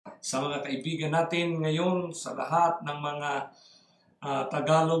sa mga kaibigan natin ngayon, sa lahat ng mga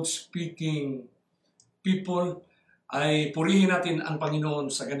Tagalog-speaking people, ay purihin natin ang Panginoon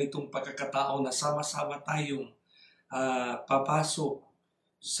sa ganitong pagkakataon na sama-sama tayong papasok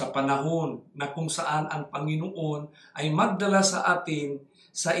sa panahon na kung saan ang Panginoon ay magdala sa atin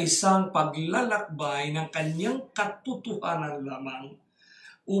sa isang paglalakbay ng kanyang katotohanan lamang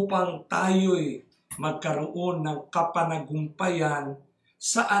upang tayo'y magkaroon ng kapanagumpayan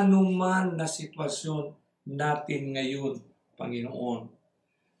sa anuman na sitwasyon natin ngayon, Panginoon.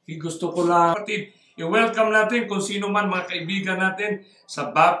 Gusto ko lang, kapatid, i-welcome natin kung sino man mga kaibigan natin sa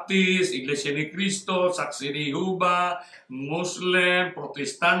Baptist, Iglesia ni Cristo, Saksi ni Jehovah, Muslim,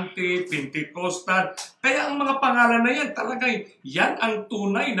 Protestante, Pentecostal. Kaya ang mga pangalan na yan, talaga yan ang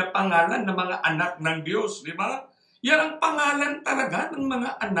tunay na pangalan ng mga anak ng Diyos, di ba? Yan ang pangalan talaga ng mga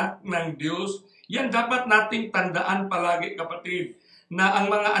anak ng Diyos. Yan dapat nating tandaan palagi, kapatid, na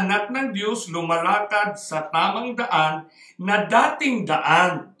ang mga anak ng Diyos lumalakad sa tamang daan na dating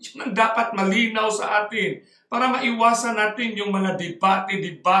daan. Yun ang dapat malinaw sa atin para maiwasan natin yung mga debate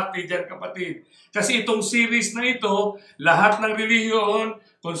dyan, kapatid. Kasi itong series na ito, lahat ng relihiyon,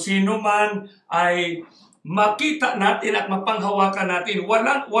 kung sino man ay makita natin at mapanghawakan natin,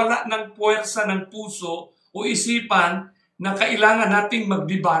 wala ng puwersa ng puso o isipan na kailangan nating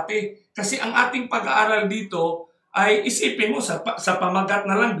magdebate. Kasi ang ating pag-aaral dito ay isipin mo sa pamagat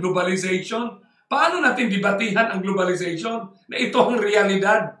na lang globalization. Paano natin debatihan ang globalization? Na ito ang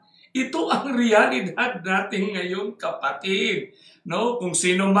realidad. Ito ang realidad natin ngayon, kapatid. No, kung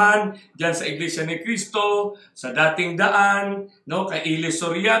sino man diyan sa Iglesia ni Cristo, sa dating daan, no, kay Eli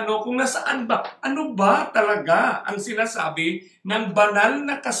Soriano, kung nasaan ba? Ano ba talaga ang sinasabi ng banal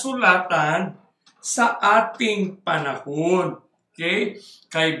na kasulatan sa ating panahon? Okay?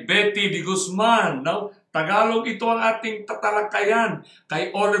 Kay Betty de Guzman, no? Tagalog ito ang ating tatalakayan.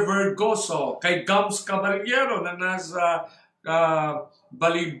 Kay Oliver Goso, kay Gams Caballero na nasa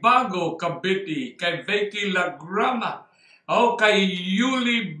Balibago, Cavite, kay Vicky Lagrama, kay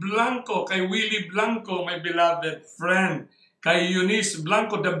Yuli Blanco, kay Willie Blanco, my beloved friend, kay Eunice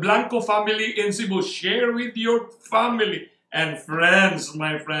Blanco, the Blanco family in Cebu. Share with your family and friends,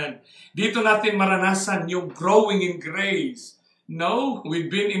 my friend. Dito natin maranasan yung growing in grace. No, we've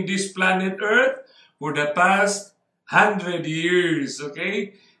been in this planet Earth for the past 100 years,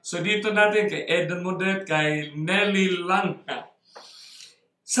 okay? So dito natin kay Eden Modet, kay Nelly Langka.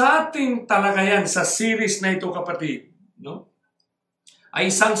 Sa ating talakayan, sa series na ito, kapatid, no?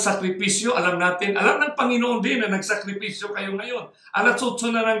 Ay isang sakripisyo, alam ng Panginoon din na nagsakripisyo kayo ngayon. Alas 8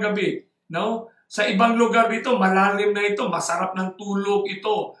 na ng gabi, no? Sa ibang lugar dito, malalim na ito, masarap ng tulog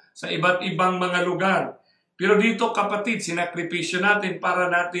ito sa iba't ibang mga lugar. Pero dito, kapatid, sinakripisyo natin para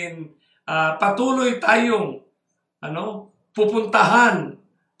natin patuloy tayong pupuntahan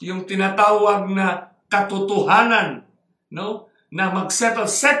yung tinatawag na katotohanan, no? Na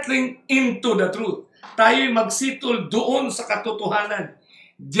settling into the truth. Tayo'y magsettle doon sa katotohanan.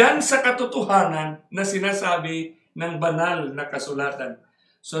 Diyan sa katotohanan na sinasabi ng banal na kasulatan.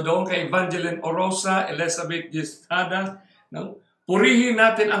 So doon kay Evangeline Orosa, Elizabeth Gestada, no? Purihin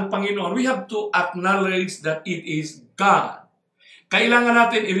natin ang Panginoon. We have to acknowledge that it is God. Kailangan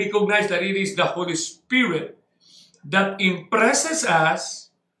natin i-recognize that it is the Holy Spirit that impresses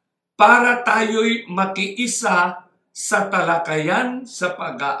us para tayo'y makiisa sa talakayan, sa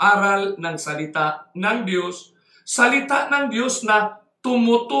pag-aaral ng salita ng Diyos. Salita ng Diyos na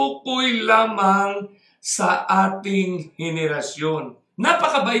tumutukoy lamang sa ating henerasyon.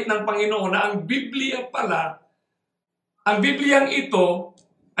 Napakabait ng Panginoon na ang Biblia pala, ang Bibliang ito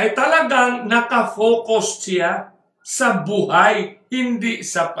ay talagang nakafocus siya sa buhay, hindi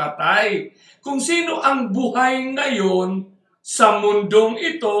sa patay. Kung sino ang buhay ngayon sa mundong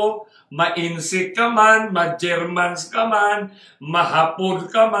ito, ma-insik ka man, ma-Germans ka man, ma-Hapon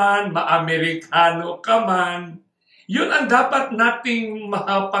ka man, ma-Amerikano ka man, yun ang dapat nating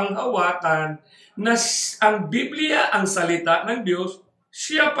mapanghawakan na ang Biblia, ang salita ng Diyos,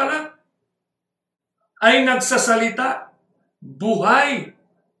 siya pala ay nagsasalita, buhay,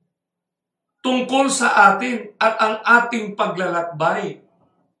 tungkol sa atin at ang ating paglalakbay.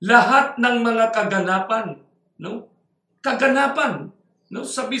 Lahat ng mga kaganapan, no? Kaganapan, no?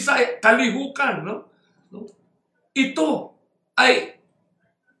 Sa Bisaya, kalihukan, no? Ito ay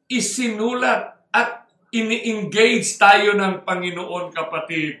isinulat at ini-engage tayo ng Panginoon,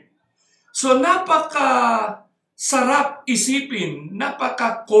 kapatid. So napaka-sarap isipin,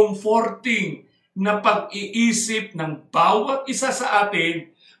 napaka-comforting na pag-iisip ng bawat isa sa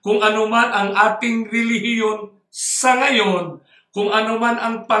atin kung ano man ang ating relihiyon sa ngayon, kung ano man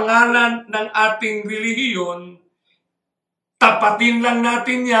ang pangalan ng ating relihiyon, tapatin lang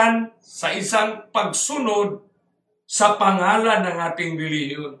natin yan sa isang pagsunod sa pangalan ng ating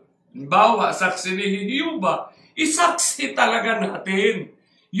relihiyon. Bawa, saksi ni Jehovah, isaksi talaga natin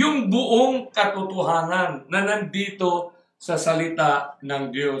yung buong katotohanan na nandito sa salita ng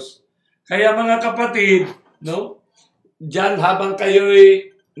Diyos. Kaya mga kapatid, no? Diyan habang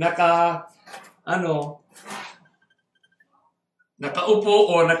kayo'y nakaupo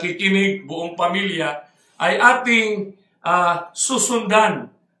o nakikinig buong pamilya, ay ating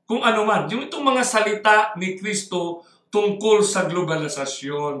susundan kung ano man. Yung itong mga salita ni Kristo tungkol sa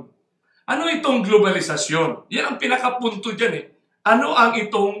globalisasyon. Ano itong globalisasyon? Yan ang pinakapunto dyan eh. Ano ang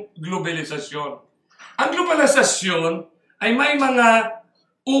itong globalisasyon? Ang globalisasyon ay may mga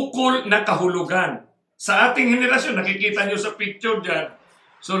ukol na kahulugan. Sa ating henerasyon, nakikita nyo sa picture dyan.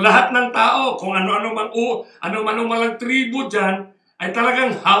 So lahat ng tao, kung ano-ano mang tribo dyan, ay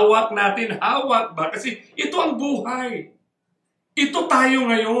talagang hawak natin. Hawak ba? Kasi ito ang buhay. Ito tayo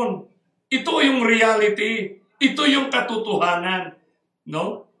ngayon. Ito yung reality. Ito yung katotohanan.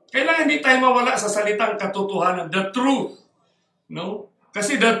 No? Kailangan hindi tayo mawala sa salitang katotohanan. The truth. No?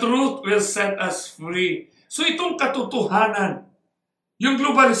 Kasi the truth will set us free. So itong katotohanan, yung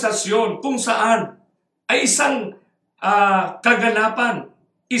globalisasyon, kung saan ay isang kaganapan,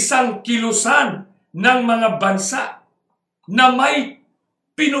 isang kilusan ng mga bansa na may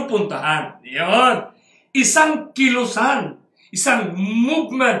pinupuntahan. Yan. Isang kilusan, isang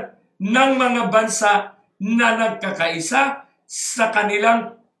movement ng mga bansa na nagkakaisa sa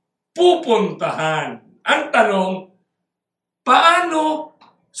kanilang pupuntahan. Ang tanong, paano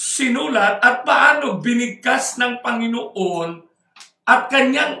sinulat at paano binigkas ng Panginoon at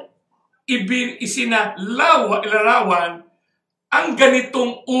kanyang isinalarawan ang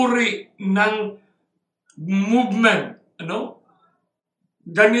ganitong uri ng movement,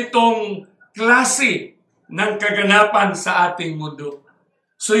 ganitong klase ng kaganapan sa ating mundo.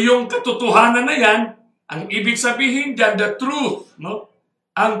 So yung katotohanan na yan, ang ibig sabihin dyan, the truth,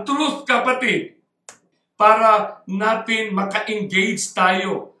 ang truth, kapatid, para natin maka-engage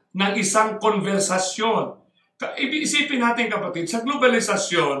tayo ng isang konversasyon. Isipin natin, kapatid, sa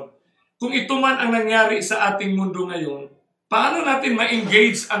globalisasyon, kung ito man ang nangyari sa ating mundo ngayon, paano natin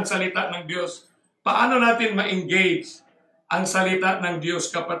ma-engage ang salita ng Diyos? Paano natin ma-engage ang salita ng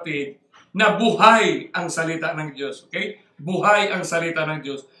Diyos, kapatid, na buhay ang salita ng Diyos? Okay? Buhay ang salita ng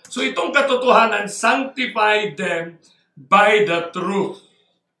Diyos. So itong katotohanan, sanctify them by the truth.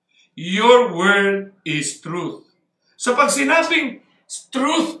 Your word is truth. So pag sinabing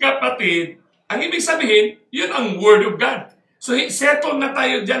truth, kapatid, ang ibig sabihin, yun ang word of God. So settle na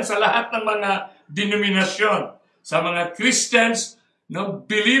tayo dyan sa lahat ng mga denominasyon, sa mga Christians,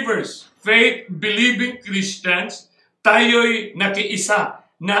 believers, faith-believing Christians, tayo'y nakiisa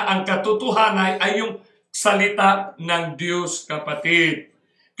na ang katotohanan ay yung salita ng Diyos, kapatid.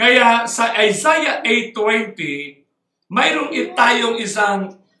 Kaya sa Isaiah 8:20, mayroong tayong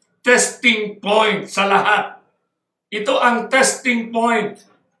isang testing point sa lahat. Ito ang testing point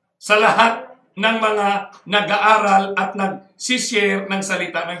sa lahat ng mga nag-aaral at nag-share ng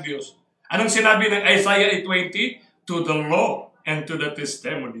salita ng Diyos. Anong sinabi ng Isaiah 8:20? To the law and to the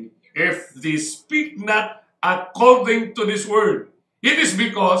testimony. If they speak not according to this word, it is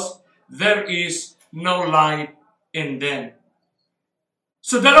because there is no light in them.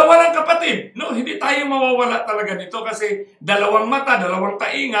 So dalawa lang, kapatid. Hindi tayo mawawala talaga nito kasi dalawang mata, dalawang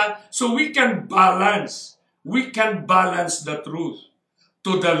tainga, so we can balance. We can balance the truth.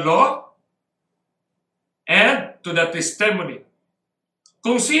 To the law and to the testimony.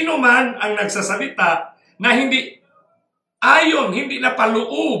 Kung sino man ang nagsasalita na hindi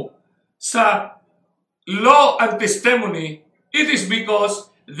napaloob sa law and testimony, it is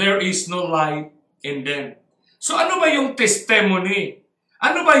because there is no light in them. So ano ba yung testimony?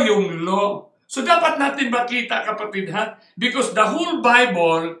 Ano ba yung law? So dapat natin makita, kapatid, because the whole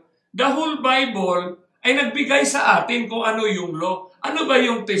Bible ay nagbigay sa atin kung ano yung law. Ano ba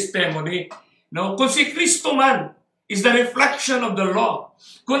yung testimony? Kung si Kristo man is the reflection of the law,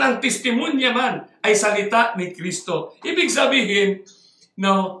 kung ang testimonya man ay salita ni Kristo, ibig sabihin,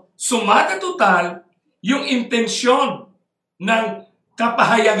 sumata-total yung intensyon ng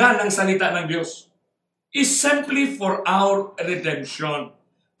kapahayagan ng salita ng Diyos is simply for our redemption.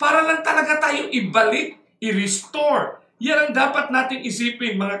 Para lang talaga tayo ibalik, i-restore. Yan ang dapat natin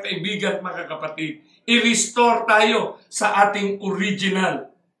isipin, mga kaibigan at mga kapatid. I-restore tayo sa ating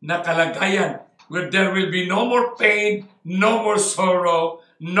original na kalagayan where there will be no more pain, no more sorrow,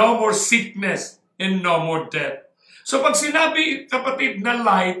 no more sickness, and no more death. So pag sinabi, kapatid, na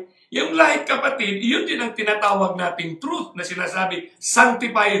light, yung light, kapatid, yun din ang tinatawag nating truth na sinasabi,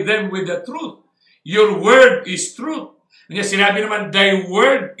 sanctify them with the truth. Your word is truth. Kanya sinabi naman, thy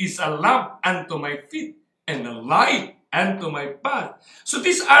word is a lamp unto my feet and a light unto my path. So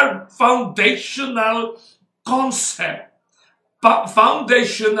these are foundational concept,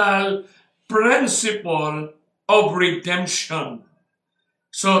 foundational principle of redemption.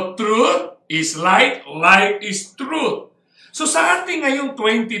 So truth is light, light is truth. So sa ating ngayong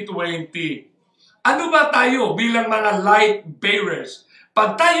 2020, ano ba tayo bilang mga light bearers?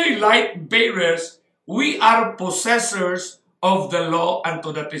 Pag tayo'y light bearers, we are possessors of the law and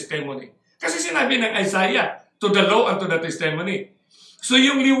to the testimony. Kasi sinabi ng Isaiah, to the law and to the testimony. So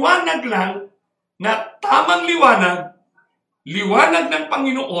yung liwanag lang, na tamang liwanag, liwanag ng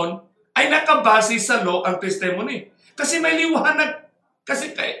Panginoon, ay nakabase sa law and testimony. Kasi may liwanag,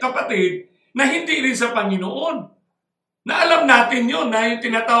 kasi kapatid, na hindi rin sa Panginoon. Na alam natin yun, na yung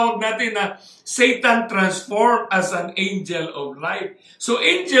tinatawag natin na Satan transformed as an angel of light. So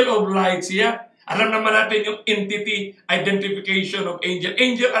angel of light siya. Alam naman natin yung entity identification of angel.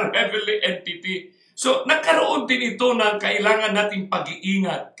 Angel are heavenly entity. So nagkaroon din ito ng kailangan nating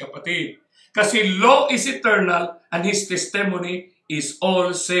pag-iingat, kapatid. Kasi law is eternal and His testimony is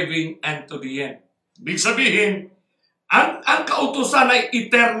all saving unto the end. Ibig sabihin, ang kautusan ay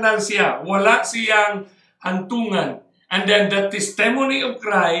eternal siya. Wala siyang hantungan. And then the testimony of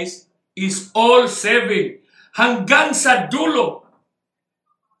Christ is all saving. Hanggang sa dulo,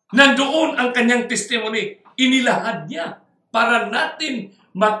 nandoon ang kanyang testimony. Inilahad niya para natin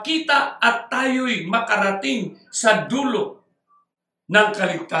makita at tayo'y makarating sa dulo ng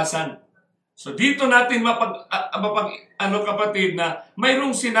kaligtasan. So dito natin kapatid, na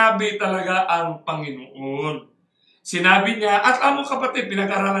mayroong sinabi talaga ang Panginoon. Sinabi niya, at amo kapatid,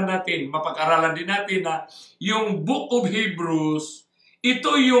 pinag-aralan natin, mapag-aralan din natin na yung Book of Hebrews,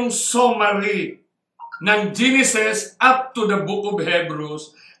 ito yung summary ng Genesis up to the Book of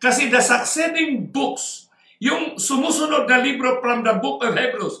Hebrews. Kasi the succeeding books, yung sumusunod na libro from the Book of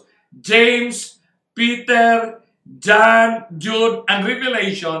Hebrews, James, Peter, John, Jude, and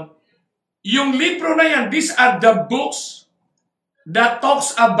Revelation, yung libro na yan, these are the books that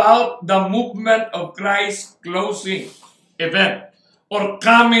talks about the movement of Christ's closing event or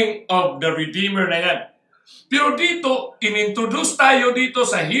coming of the Redeemer na yan. Pero dito, inintroduce tayo dito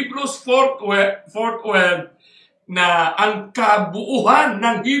sa Hebrews 4:12 na ang kabuuan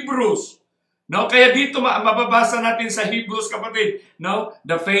ng Hebrews. No? Kaya dito mababasa natin sa Hebrews, kapatid, no?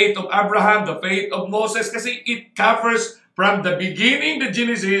 The faith of Abraham, the faith of Moses, kasi it covers from the beginning, the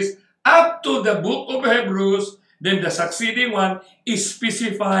Genesis, up to the book of Hebrews. Then the succeeding one is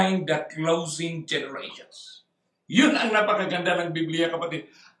specifying the closing generations. Yun ang napakaganda ng Biblia, kapatid.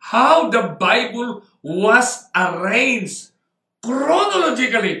 How the Bible was arranged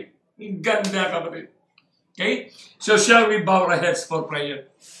chronologically. Ganda, kapatid. Okay? So shall we bow our heads for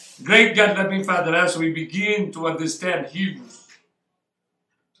prayer? Great God, loving Father, as we begin to understand Hebrews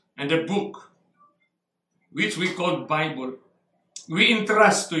and the book which we call Bible, we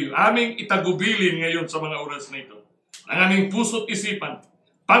entrust to you. Aming itagubilin ngayon sa mga oras na ito. Ang aming puso't isipan.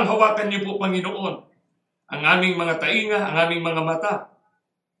 Panghawakan niyo po, Panginoon, ang aming mga tainga, ang aming mga mata,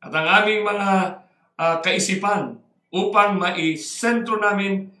 at ang aming mga kaisipan upang maisentro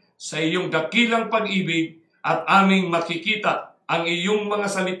namin sa iyong dakilang pag-ibig at aming makikita ang iyong mga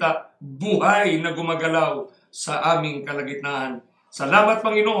salita, buhay na gumagalaw sa aming kalagitnaan. Salamat,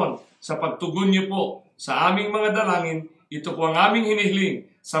 Panginoon, sa pagtugon niyo po sa aming mga dalangin. Ito po ang aming hinihiling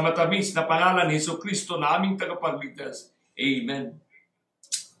sa matamis na pangalan ni Jesucristo na aming tagapagligtas. Amen.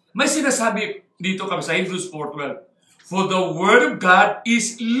 May sinasabi dito kami sa Hebrews 4:12. For the Word of God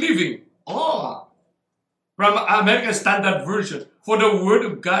is living. From American Standard Version. For the Word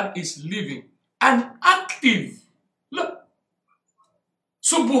of God is living and active. Look.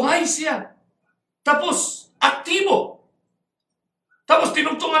 So buhay siya. Tapos, aktibo. Tapos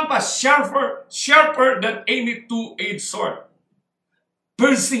tinugtungan pa, sharper than any two-edged sword,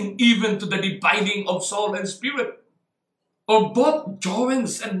 piercing even to the dividing of soul and spirit, of both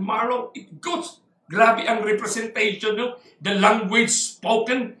joints and marrow. It goes. Grabe ang representation, no? The language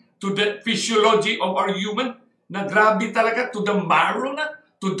spoken to the physiology of our human, na grabe talaga to the marrow na,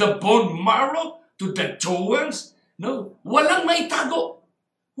 to the bone marrow, to the joints. No? Walang maitago.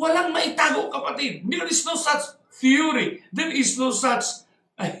 Walang maitago, kapatid. There is no such fury. There is no such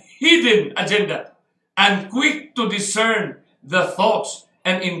hidden agenda. And quick to discern the thoughts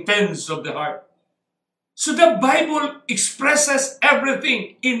and intents of the heart. So the Bible expresses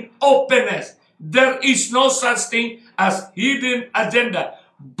everything in openness. There is no such thing as hidden agenda.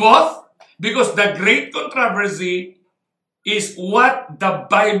 Both because the great controversy is what the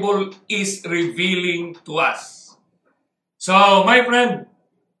Bible is revealing to us. So, my friend,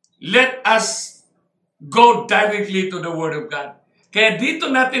 let us go directly to the Word of God. Kaya dito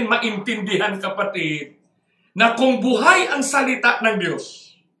natin maintindihan, kapatid, na kung buhay ang salita ng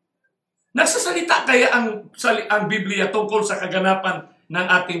Diyos, nagsasalita kaya ang Biblia tungkol sa kaganapan ng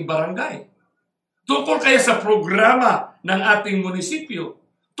ating barangay? Tungkol kaya sa programa ng ating munisipyo?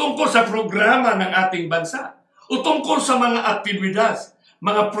 Tungkol sa programa ng ating bansa? O tungkol sa mga aktibidad,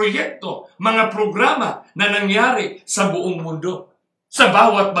 mga proyekto, mga programa na nangyari sa buong mundo, sa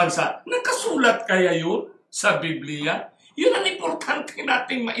bawat bansa? Nakasulat kaya yun sa Biblia? Yun ang importante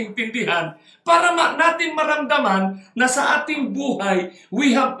nating maintindihan para natin maramdaman na sa ating buhay,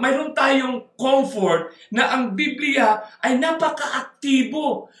 mayroon tayong comfort na ang Biblia ay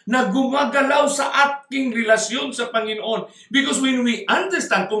napaka-aktibo na gumagalaw sa ating relasyon sa Panginoon. Because when we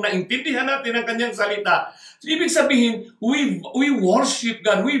understand, kung naintindihan natin ang kanyang salita, ibig sabihin, we worship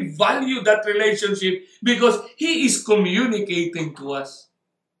God, we value that relationship because He is communicating to us.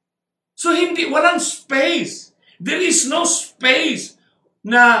 So walang space. There is no space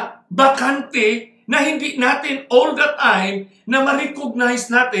na bakante na hindi natin all the time na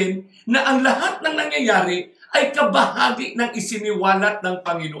ma-recognize natin na ang lahat ng nangyayari ay kabahagi ng isiniwalat ng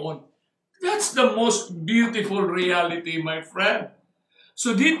Panginoon. That's the most beautiful reality, my friend.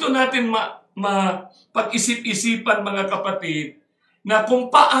 So dito natin pag-isip-isipan, mga kapatid, na kung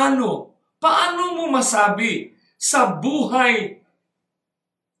paano mo masabi sa buhay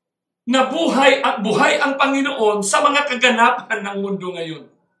na buhay ang Panginoon sa mga kaganapan ng mundo ngayon.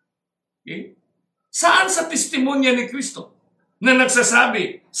 Okay? Saan sa testimonya ni Kristo na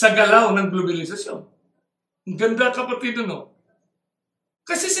nagsasabi sa galaw ng globalisasyon? Ang ganda, kapatid, no?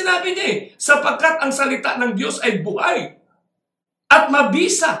 Kasi sinabi niya sapagkat ang salita ng Diyos ay buhay at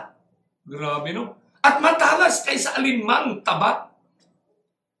mabisa. Grabe, no? At matalas kaysa alinmang tabak.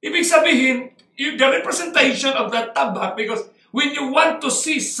 Ibig sabihin, the representation of that tabak, because when you want to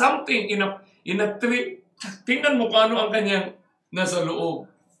see something in a tree, tingnan mo kung ano ang kanyang nasa loob.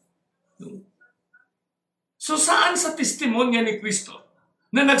 So saan sa testimonya ni Kristo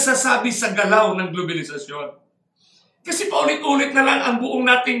na nagsasabi sa galaw ng globalisasyon? Kasi paulit-ulit na lang ang buong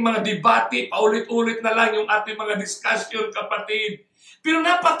nating mga debate, paulit-ulit na lang yung ating mga discussion, kapatid. Pero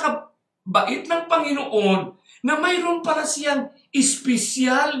napakabait ng Panginoon na mayroon para siyang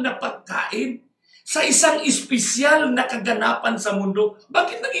espesyal na pagkain sa isang espesyal na kaganapan sa mundo.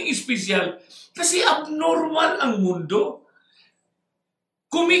 Bakit naging espesyal? Kasi abnormal ang mundo.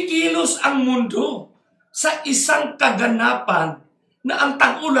 Kumikilos ang mundo sa isang kaganapan na ang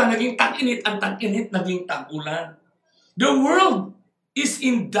tag-ulan naging tag-init, ang tag-init naging tag-ulan. The world is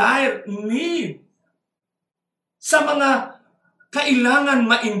in dire need sa mga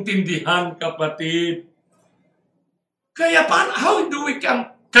kailangan maintindihan, kapatid. Kaya how do we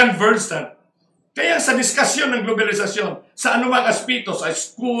converse that? Kaya sa diskusyon ng globalisasyon, sa anumang aspeto, sa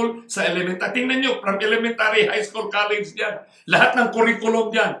school, sa elementary, tingnan nyo, from elementary, high school, college dyan, lahat ng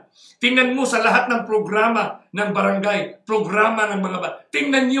curriculum dyan. Tingnan mo sa lahat ng programa ng barangay, programa ng mga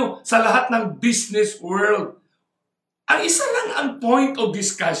tingnan nyo sa lahat ng business world. Ang isa lang ang point of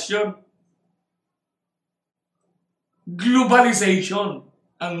discussion, globalization,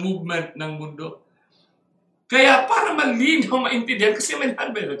 ang movement ng mundo. Kaya para malinaw, maintindihan, kasi may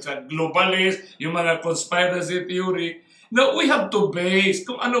sa globalist, yung mga conspiracy theory, na we have to base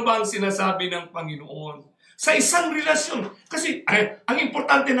kung ano ba ang sinasabi ng Panginoon sa isang relasyon. Kasi ang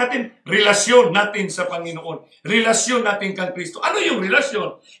importante natin, relasyon natin sa Panginoon. Relasyon natin kay Kristo. Ano yung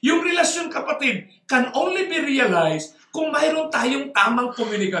relasyon? Yung relasyon, kapatid, can only be realized kung mayroon tayong tamang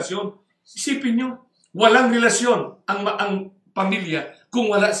komunikasyon. Isipin nyo, walang relasyon ang pamilya kung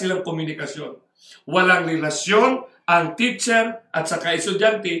wala silang komunikasyon. Walang relasyon ang teacher at saka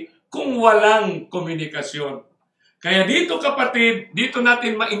estudyante kung walang komunikasyon. Kaya dito, kapatid, dito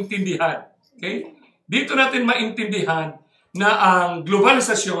natin maintindihan. Okay? Dito natin maintindihan na ang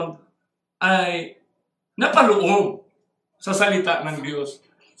globalisasyon ay napaloob sa salita ng Diyos.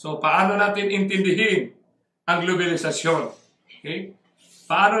 So, paano natin intindihin ang globalisasyon? Okay?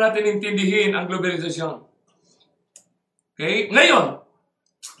 Paano natin intindihin ang globalisasyon? Okay? Ngayon,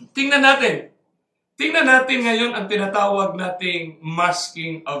 tingnan natin. Tingnan natin ngayon ang tinatawag nating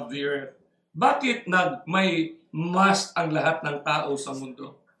masking of the earth. Bakit may mask ang lahat ng tao sa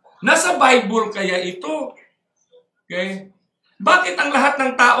mundo? Nasa Bible kaya ito? Okay? Bakit ang lahat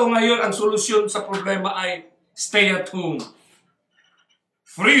ng tao ngayon, ang solusyon sa problema ay stay at home?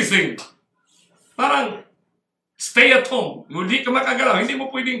 Freezing. Parang stay at home. Hindi ka makagalaw. Hindi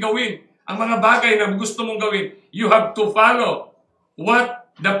mo pwedeng gawin ang mga bagay na gusto mong gawin. You have to follow what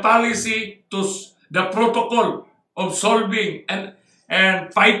the policy the protocol of solving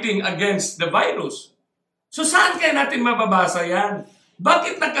and fighting against the virus. So saan kaya natin mababasa yan?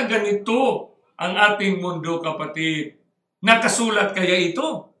 Bakit nakaganito ang ating mundo, kapatid. Nakasulat kaya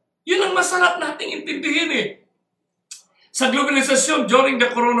ito? Yun ang masarap nating intindihin eh. Sa globalisasyon during the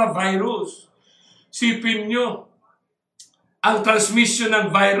coronavirus, sipin nyo, ang transmission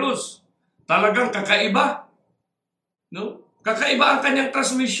ng virus, talagang kakaiba. No? Kakaiba ang kanyang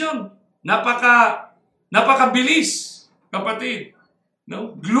transmission. Napakabilis, kapatid.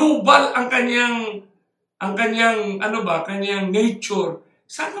 No? Global ang kanyang kanyang nature.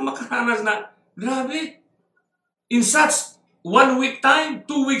 Sana makaranas na, grabe, in such 1 week time,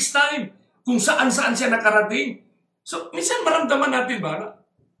 2 weeks time, kung saan-saan siya nakarating. So, minsan maramdaman natin ba?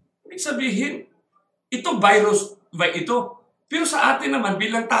 Ibig sabihin, ito virus ba ito? Pero sa atin naman,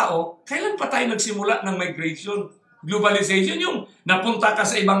 bilang tao, kailan pa tayo nagsimula ng migration? Globalization, yung napunta ka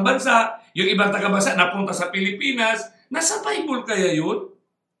sa ibang bansa, yung ibang taga-bansa napunta sa Pilipinas, nasa Bible kaya yun?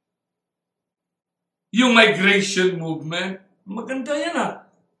 Yung migration movement, maganda yan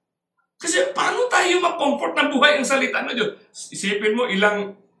Kasi paano tayo mag-comfort ng buhay ang salita ng Diyos? Isipin mo,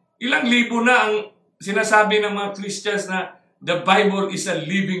 ilang libo na ang sinasabi ng mga Christians na the Bible is a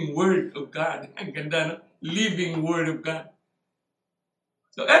living Word of God. Ang ganda, living Word of God.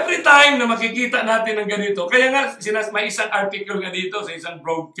 So every time na makikita natin ng ganito, kaya nga may isang article nga dito sa isang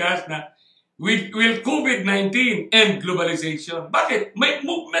broadcast na will COVID-19 end globalization? Bakit? May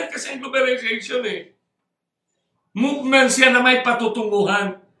movement kasi ang globalization eh. Movement siya na may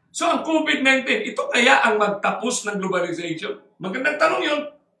patutunguhan. So ang COVID-19, ito kaya ang magtapos ng globalization? Magandang tanong yun.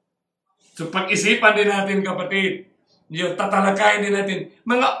 So pag-isipan din natin, kapatid. Yung tatalakayin din natin.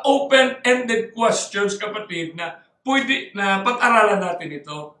 Mga open-ended questions, kapatid, na pwede na pag-aralan natin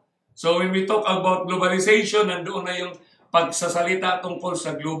ito. So when we talk about globalization, nandoon na yung pagsasalita tungkol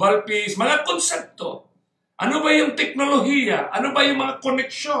sa global peace, mga konsepto. Ano ba yung teknolohiya? Ano ba yung mga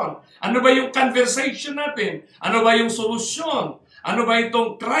koneksyon? Ano ba yung conversation natin? Ano ba yung solusyon? Ano ba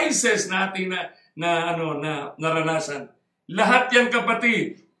itong crisis natin na naranasan? Lahat yan,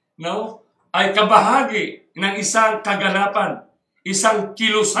 kapatid, no, ay kabahagi ng isang kaganapan, isang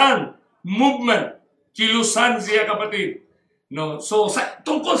kilusan, movement. Kilusan siya, kapatid. No? So,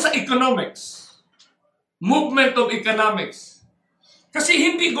 tungkol sa economics, movement of economics. Kasi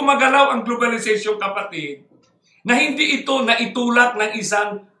hindi gumagalaw ang globalization, kapatid, na hindi ito naitulak ng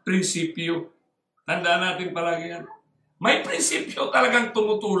isang prinsipyo. Tandaan natin palagi yan. May prinsipyo talagang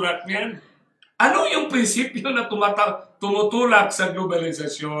tumutulak niyan. Ano yung prinsipyo na tumutulak sa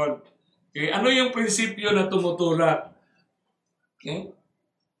globalisasyon? Okay? Ano yung prinsipyo na tumutulak? Okay?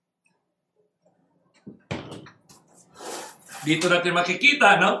 Dito natin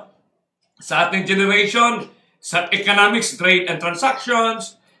makikita, no? Sa ating generation, sa economics, trade and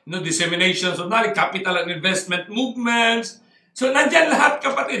transactions, disseminations of knowledge, capital and investment movements. So, nandyan lahat,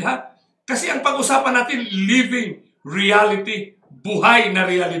 kapatid, Kasi ang pag-usapan natin, living reality, buhay na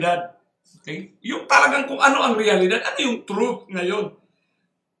realidad. Okay? Yung talagang kung ano ang realidad, ano yung truth ngayon?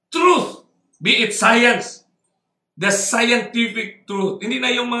 Truth, be it science, the scientific truth. Hindi na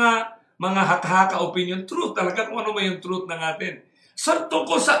yung mga haka-haka opinion. Truth talaga kung ano ba yung truth ng atin. So,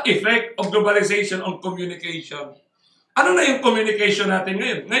 tungkol sa effect of globalization on communication. Ano na yung communication natin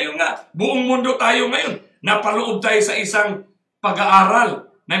ngayon? Ngayon nga, buong mundo tayo ngayon. Napaloob tayo sa isang pag-aaral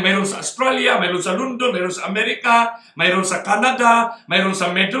na mayroon sa Australia, mayroon sa London, mayroon sa Amerika, mayroon sa Canada, mayroon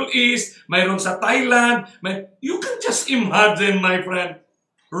sa Middle East, mayroon sa Thailand. You can just imagine, my friend,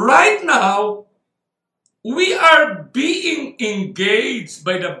 right now, we are being engaged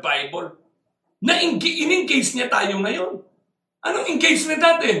by the Bible. In-engage niya tayo ngayon. Anong engagement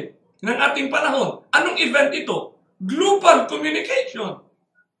natin ng ating panahon? Anong event ito? Global communication.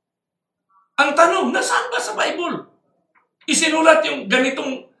 Ang tanong, nasaan ba sa Bible? Isinulat yung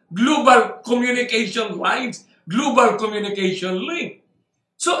ganitong global communication lines, global communication link.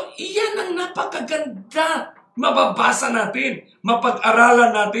 So, iyan ang napakaganda. Mababasa natin,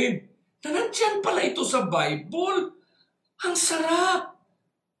 mapag-aralan natin. Na nandyan pala ito sa Bible. Ang sarap.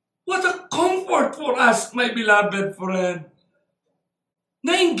 What a comfort for us, my beloved friend.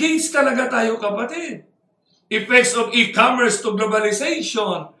 Na-engage talaga tayo, kapatid. Effects of e-commerce to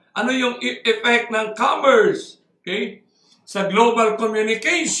globalization. Ano yung effect ng commerce? Okay? Sa global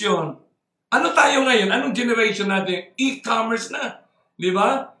communication. Ano tayo ngayon? Anong generation natin? E-commerce na. Di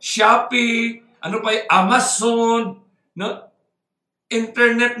ba? Shopee, ano pa yung Amazon, no?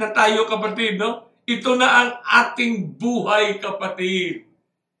 Internet na tayo, kapatid, no? Ito na ang ating buhay, kapatid.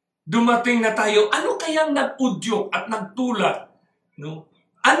 Dumating na tayo. Ano kayang nag-udyok at nagtulak? No?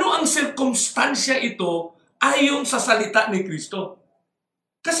 Ano ang sirkumstansya ito ayon sa salita ni Kristo?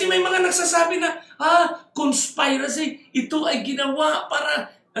 Kasi may mga nagsasabi na, conspiracy, ito ay ginawa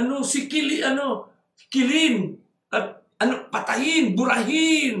para, kilin, at, patayin,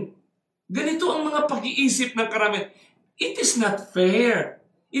 burahin, Ganito ang mga pag-iisip ng karamihan. It is not fair.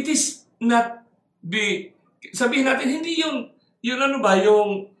 It is not sabihin natin, hindi yung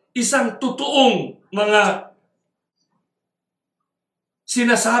yung isang totoong mga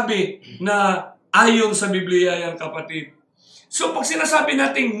sinasabi na ayon sa Biblia yan, kapatid. So pag sinasabi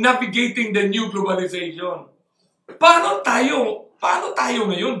natin navigating the new globalization, paano tayo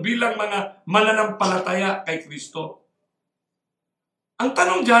ngayon bilang mga mananampalataya kay Kristo? Ang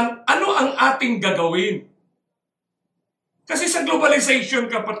tanong dyan, ano ang ating gagawin? Kasi sa globalization,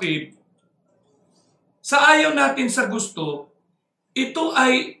 kapatid, sa ayaw natin sa gusto, ito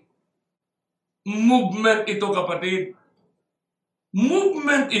ay movement ito, kapatid.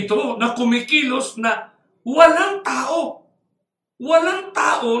 Movement ito na kumikilos na walang tao. Walang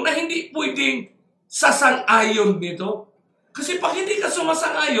tao na hindi pwedeng sasang-ayon nito. Kasi pag hindi ka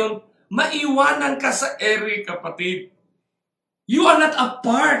sumasang-ayon, maiwanan ka sa ere, kapatid. You are not a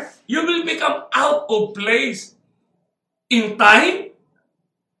part. You will become out of place in time,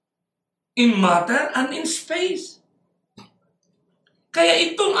 in matter, and in space. Kaya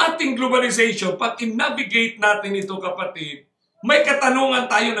itong ating globalization, pag in-navigate natin ito, kapatid, may katanungan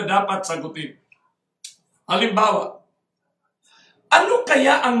tayo na dapat sagutin. Halimbawa, ano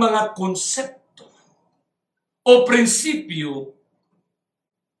kaya ang mga konsepto o prinsipyo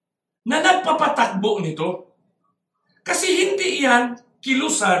na nagpapatakbo nito? Kasi hindi yan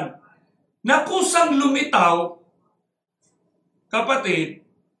kilusan na kusang lumitaw, kapatid,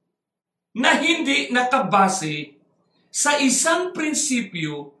 na hindi nakabase sa isang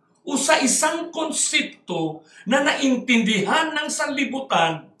prinsipyo o sa isang konsepto na naintindihan ng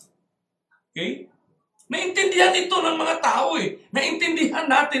sanlibutan. Okay? Naintindihan ito ng mga tao eh. Naintindihan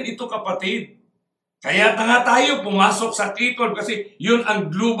natin ito, kapatid. Kaya nga tayo pumasok sa Kitol kasi yun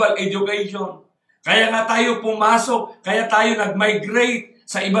ang global education. Kaya nga tayo pumasok, kaya tayo nag-migrate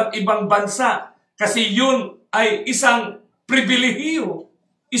sa iba't ibang bansa. Kasi yun ay isang pribilehiyo,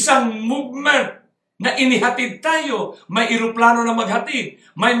 isang movement na inihatid tayo. May eroplano na maghatid.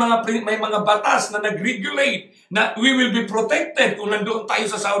 May mga batas na nag-regulate na we will be protected kung nandoon tayo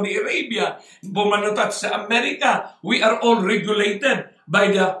sa Saudi Arabia, bumanutat sa Amerika. We are all regulated by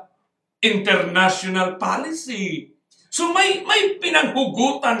the international policy. So may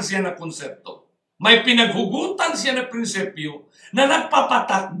pinaghugutan siya na konsepto. May pinaghugutan siya na prinsipyo na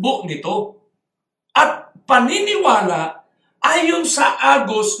nagpapatakbo nito. At paniniwala ayon sa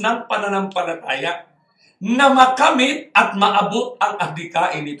agos ng pananampalataya na makamit at maabot ang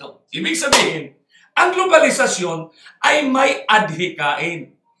adhikain nito. Ibig sabihin, ang globalisasyon ay may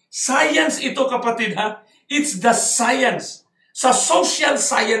adhikain. Science ito, kapatid, ha? It's the science. Sa social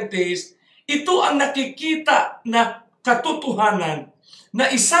scientist, ito ang nakikita na katotohanan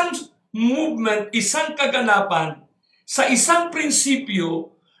na isang movement, isang kaganapan sa isang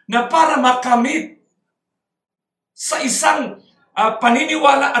prinsipyo na para makamit sa isang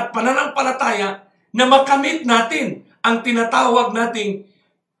paniniwala at pananampalataya na makamit natin ang tinatawag nating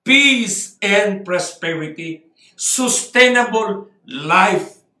peace and prosperity, sustainable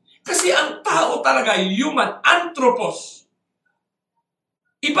life. Kasi ang tao talaga, human, anthropos.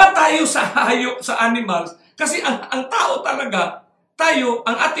 Iba tayo sa hayop, sa animals, kasi ang tao talaga,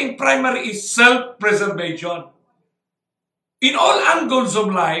 ang ating primary is self-preservation. In all angles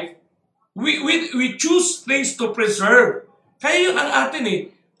of life, we choose things to preserve. Kaya yun ang atin eh.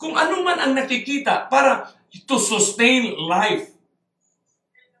 Kung ano man ang nakikita para to sustain life.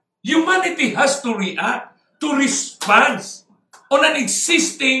 Humanity has to react, to respond on an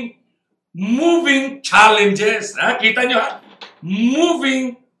existing moving challenges. Kita nyo ha?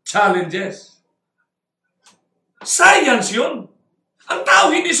 Moving challenges. Science yun. Ang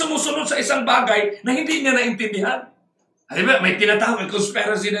tao hindi sumusunod sa isang bagay na hindi niya naintindihan. Diba, may tinatawag,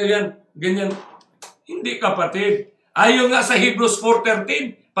 conspiracy na yan. Ganyan. Hindi, kapatid. Ayon nga sa Hebrews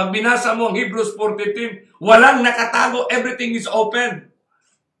 4:13, pag binasa mo ang Hebrews 4:13, walang nakatago, everything is open.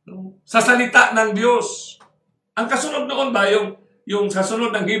 Sa salita ng Diyos. Ang kasunod noon ba, yung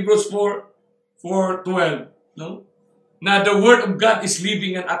kasunod ng Hebrews 4:12, no? Na the Word of God is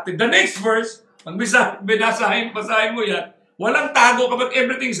living and active. The next verse, pag basahin mo yan, walang tago kapag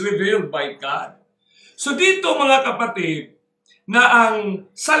everything is revealed by God. So dito, mga kapatid, na ang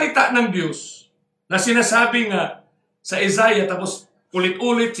salita ng Diyos, na sinasabi nga sa Isaiah, tapos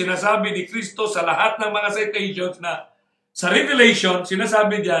ulit-ulit sinasabi ni Kristo sa lahat ng mga citations na sa Revelation,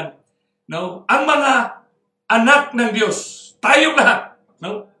 sinasabi diyan, no, ang mga anak ng Diyos, tayo lahat,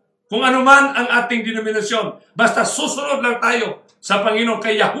 no, kung ano man ang ating denominasyon, basta susunod lang tayo sa Panginoon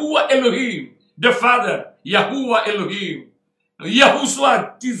kay Yahuwah Elohim, the Father, Yahuwah Elohim,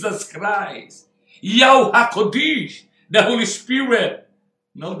 Yahushua, Jesus Christ, Yahweh HaKodesh, the Holy Spirit,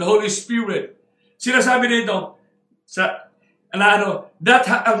 No, the Holy Spirit. Sinasabi dito sa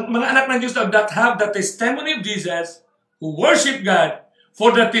ang mga anak ng Diyos that have the testimony of Jesus, who worship God,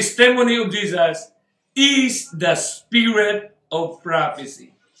 for the testimony of Jesus is the spirit of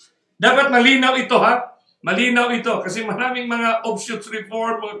prophecy. Dapat malinaw ito, ha? Malinaw ito kasi maraming mga offshoots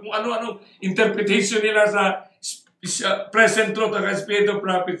reform, kung ano-ano interpretation nila sa present truth at spirit of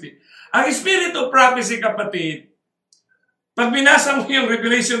prophecy. Ang spirit of prophecy, kapatid, pag binasa mo yung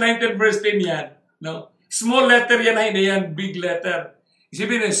Revelation 19 verse 10 yan, no? Small letter yan, hindi yan big letter.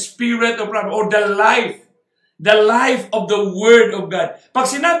 Isipin yung spirit of prophecy or the life of the Word of God. Pag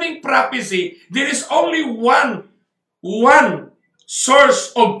sinabing prophecy, there is only one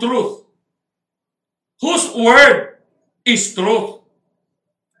source of truth, whose word is truth.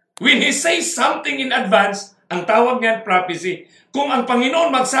 When He says something in advance, ang tawag niyan prophecy. Kung ang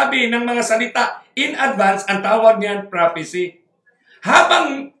Panginoon magsabi ng mga salita in advance, ang tawag niyan prophecy.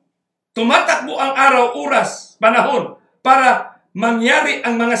 Habang tumatakbo ang araw, oras, panahon, para mangyari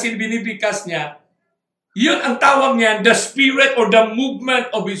ang mga binibigkas niya, yun ang tawag niyan, the spirit or the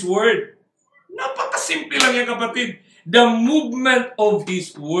movement of His Word. Napakasimple lang yan, kapatid. The movement of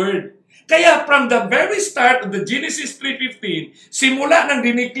His Word. Kaya from the very start of the Genesis 3:15, simula nang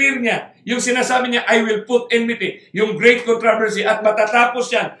dineclare niya, yung sinasabi niya, I will put enmity, yung great controversy, at matatapos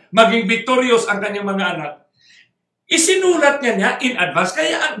yan, maging victorious ang kanyang mga anak. Isinulat niya in advance.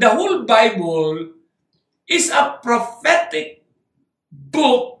 Kaya the whole Bible is a prophetic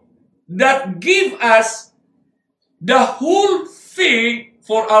book that give us the whole thing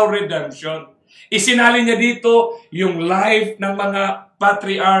for our redemption. Isinali niya dito yung life ng mga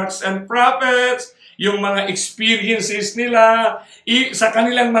patriarchs and prophets, yung mga experiences nila, sa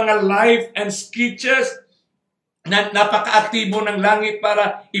kanilang mga life and sketches, na napaka-aktibo ng langit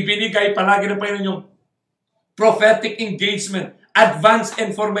para ibinigay palagi ng Panginoon yung prophetic engagement, advanced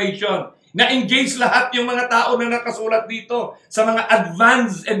information. Na-engage lahat yung mga tao na nakasulat dito sa mga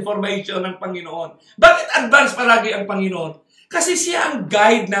advanced information ng Panginoon. Bakit advanced palagi ang Panginoon? Kasi siya ang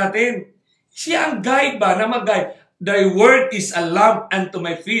guide natin. Siya ang guide ba na mag-guide? Thy word is a lamp unto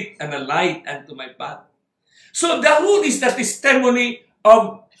my feet and a light unto my path. So the whole is the testimony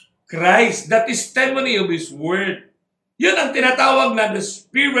of Christ, the testimony of His word. Yun ang tinatawag na the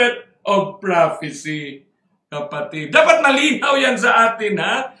spirit of prophecy, kapatid. Dapat malinaw yan sa atin,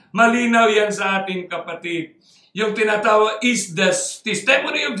 ha? Malinaw yan sa atin, kapatid. Yung tinatawag is the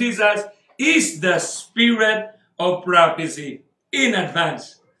testimony of Jesus is the spirit of prophecy in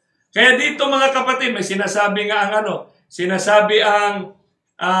advance. Kaya dito, mga kapatid, may sinasabi nga sinasabi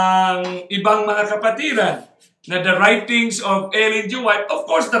ang ibang mga kapatiran na the writings of Ellen G. White, of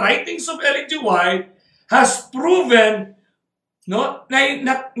course, the writings of Ellen G. White has proven, no, na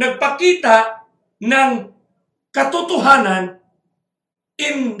nagpakita ng katotohanan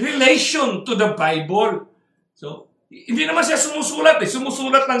in relation to the Bible. So, hindi naman siya sumusulat.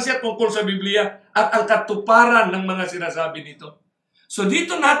 Sumusulat lang siya tungkol sa Biblia at ang katuparan ng mga sinasabi nito. So,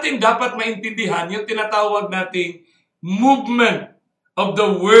 dito natin dapat maintindihan yung tinatawag nating movement of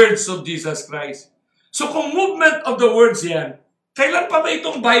the words of Jesus Christ. So, kung movement of the words yan, kailan pa ba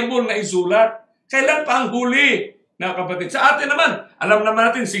itong Bible na isulat? Kailan pa ang huli? Na kapatid, sa atin naman, alam naman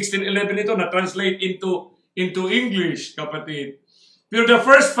natin, 1611 ito na-translate into English, kapatid. Pero the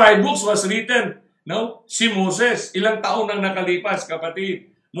first 5 books was written, no? Si Moses, ilang taon nang nakalipas,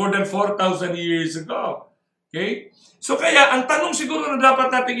 kapatid? More than 4,000 years ago. Okay? So kaya, ang tanong siguro na dapat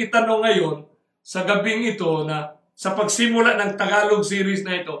natin itanong ngayon, sa gabing ito, na sa pagsimula ng Tagalog series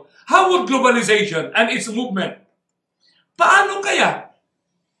na ito, how would globalization and its movement, paano kaya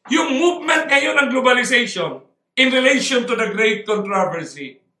yung movement ngayon ng globalization in relation to the great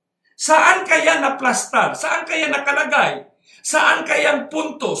controversy, saan kaya naplastar? Saan kaya nakalagay? Saan kayang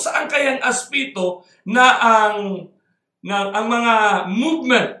punto? Saan kayang aspeto na ang mga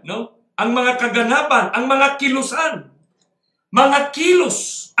movement, no? Ang mga kaganapan, ang mga kilusan, mga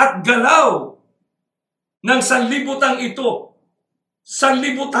kilos at galaw ng sanlibutan ito,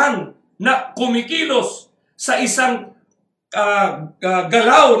 sanlibutan na kumikilos sa isang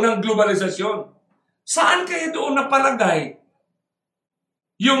galaw ng globalisasyon. Saan kaya doon napalagay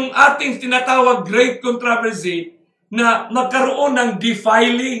yung ating tinatawag great controversy na magkaroon ng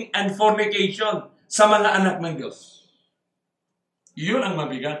defiling and fornication sa mga anak ng Diyos? Yun ang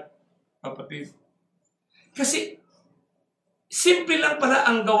mabigat, kapatid. Kasi, simple lang pala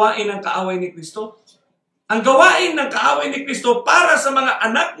ang gawain ng kaaway ni Kristo. Ang gawain ng kaaway ni Kristo para sa mga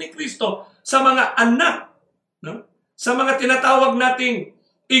anak ni Kristo, sa mga anak, no? Sa mga tinatawag nating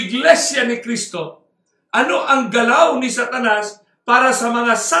iglesia ni Kristo, ano ang galaw ni Satanas para sa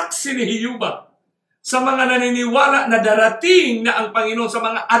mga saksi ni Jehova, sa mga naniniwala na darating na ang Panginoon, sa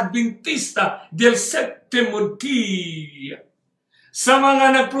mga Adventista del Septimo Dia, sa mga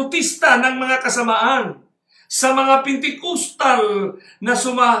nagprotesta ng mga kasamaan, sa mga Pentecostal na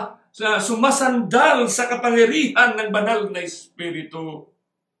sumasandal sa kapangyarihan ng banal na Espiritu.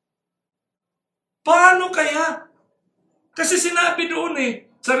 Paano kaya? Kasi sinabi doon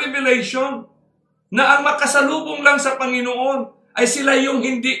sa Revelation na ang makasalubong lang sa Panginoon ay sila yung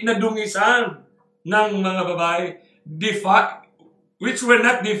hindi nadungisan ng mga babae, which were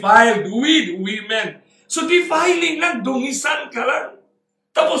not defiled with women. So defiling lang, dungisan ka lang.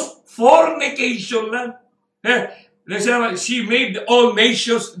 Tapos fornication lang. She made all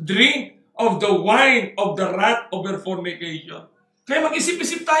nations drink of the wine of the wrath of her fornication. Kaya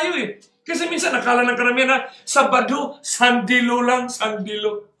mag-isip-isip tayo Kasi minsan nakala ng karamihan na Sabado, sandilo lang,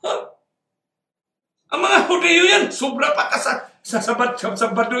 sandilo. Ang mga Hudyo yan, sobra pa ka sa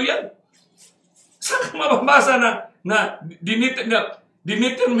Sabado yan. Saan ka mababasa na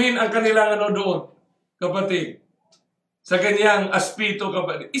dinitirmin ang kanilang doon, kapatid? Sa kanyang aspito,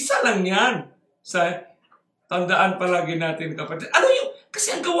 kapatid. Isa lang yan. Tandaan palagi natin, kapatid.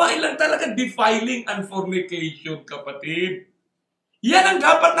 Kasi ang gawain lang talaga, defiling and fornication, kapatid. Yan ang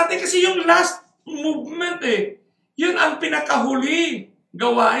dapat natin kasi yung last movement Yun ang pinakahuli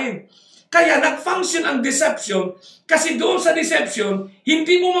gawain. Kaya nag-function ang deception kasi doon sa deception,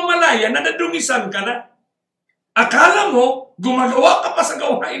 hindi mo mamalaya na nadungisan ka na. Akala mo, gumagawa ka pa sa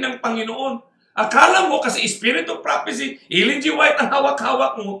gawain ng Panginoon. Akala mo kasi Spirit of Prophecy, Ellen G. White ang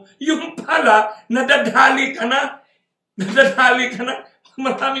hawak-hawak mo, yung pala, nadadali ka na. Nadadali ka na.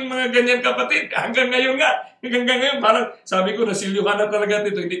 Maraming mga ganyan, kapatid. Hanggang ngayon, parang sabi ko, nasilyuhan na talaga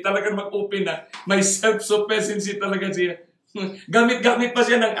dito. Hindi talaga mag-open na. May self-sufficiency talaga siya. Gamit-gamit pa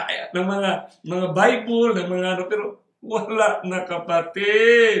siya ng mga Bible, ng mga pero wala na,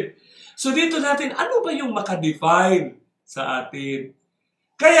 kapatid. So dito natin, ano ba yung makadefine sa atin?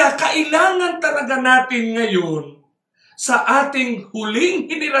 Kaya kailangan talaga natin ngayon sa ating huling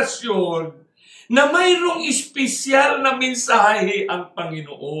henerasyon na mayroong espesyal na mensahe ang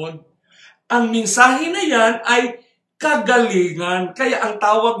Panginoon. Ang mensahe na yan ay kagalingan. Kaya ang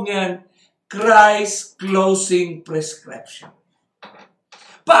tawag niyan, Christ Closing Prescription.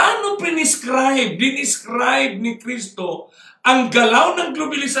 Paano dinescribe ni Kristo ang galaw ng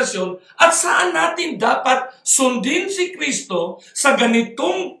globalisasyon at saan natin dapat sundin si Kristo sa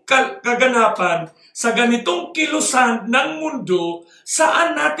ganitong kaganapan, sa ganitong kilusan ng mundo,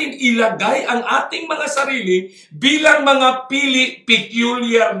 saan natin ilagay ang ating mga sarili bilang mga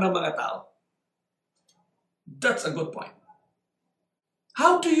peculiar na mga tao. That's a good point.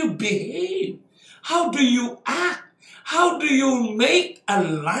 How do you behave? How do you act? How do you make a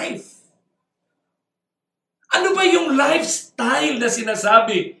life? Ano ba yung lifestyle na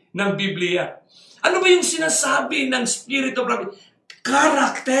sinasabi ng Biblia? Ano ba yung sinasabi ng Spirit of God?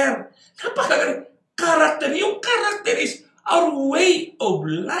 Character. Napakagaling. Character. Yung character is our way of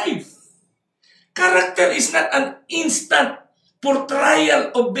life. Character is not an instant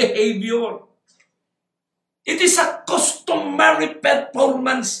portrayal of behavior. It is a customary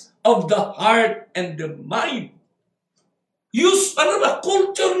performance of the heart and the mind.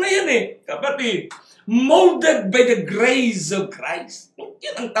 Culture na yan kapatid. Molded by the grace of Christ.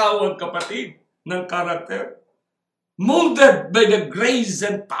 Yan ang tawag, kapatid, ng character. Molded by the grace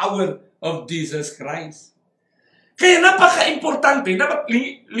and power of Jesus Christ. Kaya napaka-importante, dapat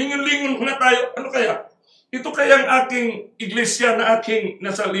lingon-lingon na tayo. Ano kaya? Ito kaya ang aking iglesia na aking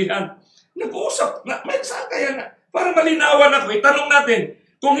nasalihan. Nag-uusap, may saan kaya na? Para malinawan ako, itanong natin.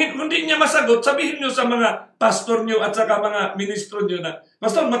 Kung hindi niya masagot, sabihin niyo sa mga pastor niyo at saka mga ministro niyo na,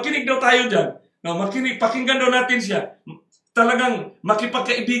 Pastor, makinig daw tayo dyan. No, pakinggan daw natin siya. Talagang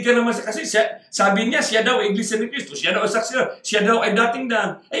makipagkaibigan naman siya. Kasi sabi niya, siya daw ay Iglesia ni Cristo. Siya daw ay saksi. Siya daw ay dating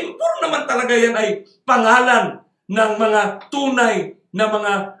daan. Ay, puro naman talaga yan ay pangalan ng mga tunay na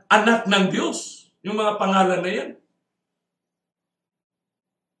mga anak ng Diyos. Yung mga pangalan na yan.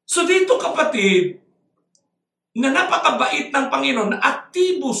 So dito, kapatid, na napakabait ng Panginoon, na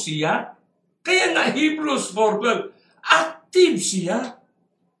aktibo siya. Kaya nga Hebrews 4:12, active siya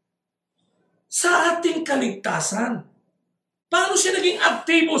sa ating kaligtasan. Paano siya naging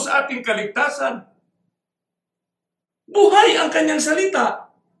aktibo sa ating kaligtasan? Buhay ang kanyang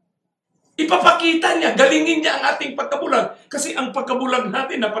salita. Ipapakita niya, galingin niya ang ating pagkabulag. Kasi ang pagkabulag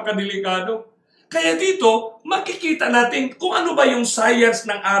natin napakadelikado. Kaya dito, makikita natin kung ano ba yung science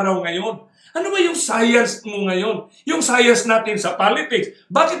ng araw ngayon. Ano ba yung science mo ngayon? Yung science natin sa politics.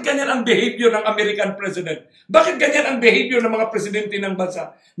 Bakit ganyan ang behavior ng American president? Bakit ganyan ang behavior ng mga presidente ng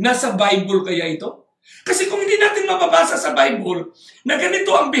bansa? Nasa Bible kaya ito? Kasi kung hindi natin mababasa sa Bible na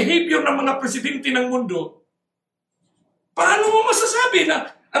ganito ang behavior ng mga presidente ng mundo, paano mo masasabi na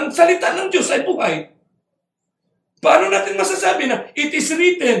ang salita ng Diyos ay buhay? Paano natin masasabi na it is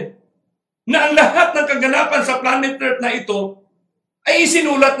written na ang lahat ng kaganapan sa planet Earth na ito ay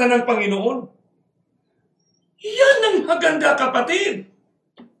isinulat na ng Panginoon? Yan ang maganda, kapatid.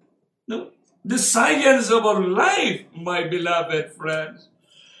 No? The science of our life, my beloved friends.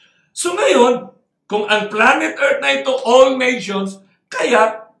 So ngayon, kung ang planet Earth na ito, all nations,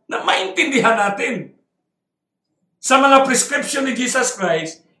 kaya na maintindihan natin sa mga prescription ni Jesus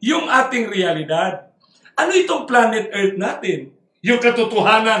Christ, yung ating realidad. Ano itong planet Earth natin? Yung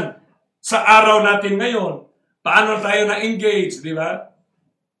katotohanan sa araw natin ngayon. Paano tayo na-engage, di ba?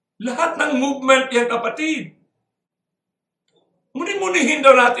 Lahat ng movement yan, kapatid. Muni-munihin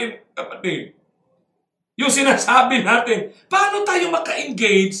daw natin, kapatid. Yung sinasabi natin, paano tayo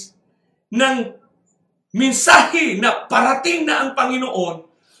maka-engage ng mensahe na parating na ang Panginoon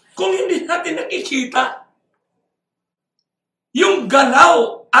kung hindi natin nakikita yung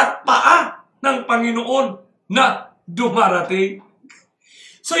galaw at paa ng Panginoon na dumarating.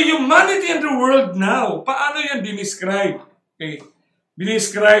 So humanity in the world now, paano yan dinescribe? Okay.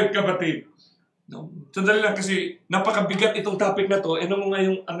 Dinescribe, kapatid. No? Sandali lang kasi napakabigat itong topic na to. Ano mo nga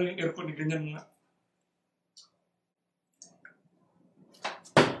yung aircon ni ganyan mga.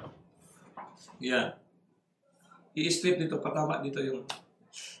 Yan. I-strip dito, patama dito yung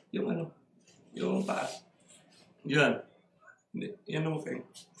taas. Yan. Yan mo kayo.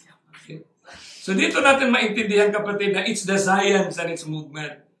 Okay. So dito natin maintindihan, kapatid, na it's the science and its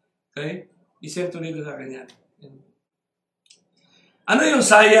movement. Okay? Isento dito sa kanya. Ano yung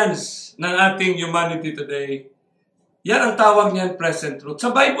science ng ating humanity today? Yan ang tawag niyan, present truth.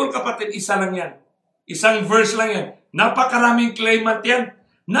 Sa Bible, kapatid, isa lang yan. Isang verse lang yan. Napakaraming claimant yan.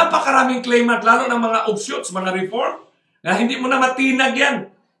 Napakaraming claimant, lalo ng mga offshoots, mga reform, na hindi mo na matinag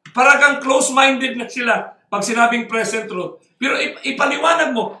yan. Paragang close-minded na sila pag sinabing present truth. Pero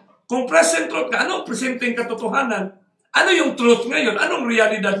ipaliwanag mo, kung present truth ka, anong presenting katotohanan? Ano yung truth ngayon? Anong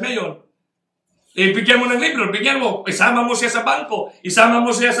realidad ngayon? Bigyan mo ng libro, bigyan mo, isama mo siya sa bangko, isama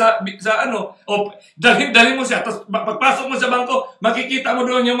mo siya sa o dalhin mo siya, tapos pagpasok mo sa bangko, makikita mo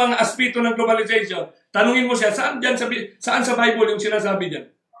doon yung mga aspeto ng globalization. Tanungin mo siya, saan sa Bible yung sinasabi diyan?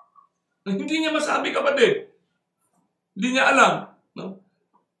 Hindi niya masabi, kapatid. Hindi niya alam. No?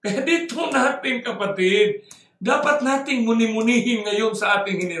 Kaya dito natin, kapatid, dapat nating muni-munihin ngayon sa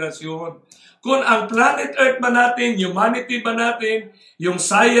ating henerasyon. Kung ang planet Earth ba natin, humanity ba natin, yung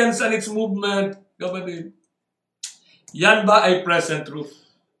science and its movement, kapatid, yan ba ay present truth?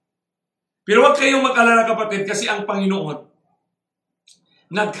 Pero huwag kayong mag-alala, kapatid, kasi ang Panginoon,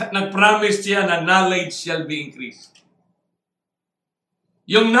 nag-promise siya na knowledge shall be increased.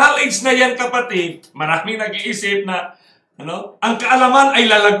 Yung knowledge na yan, kapatid, maraming nag-iisip na ang kaalaman ay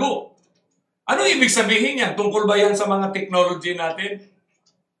lalago. Ano ibig sabihin yan? Tungkol ba yan sa mga technology natin?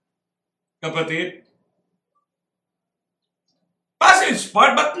 Kapatid? Passage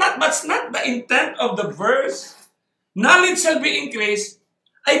part, that's not the intent of the verse. Knowledge shall be increased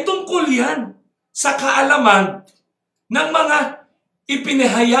ay tungkol yan sa kaalaman ng mga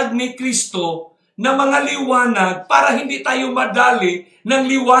ipinahayag ni Kristo na mga liwanag para hindi tayo madali ng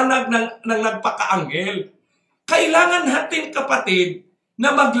liwanag ng nagpakaanghel. Kailangan natin, kapatid,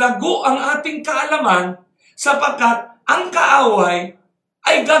 na maglago ang ating kaalaman sapagkat ang kaaway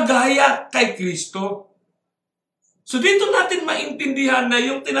ay gagaya kay Kristo. So dito natin maintindihan na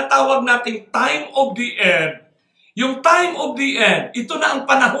yung tinatawag nating time of the end, yung time of the end, ito na ang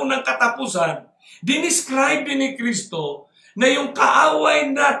panahon ng katapusan, dinescribe din ni Kristo na yung kaaway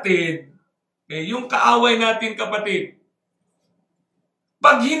natin, kapatid,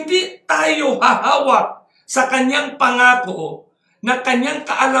 pag hindi tayo hahawak sa kanyang pangako, na kanyang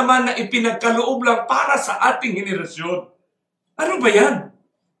kaalaman na ipinagkaloob lang para sa ating henerasyon. Ano ba yan?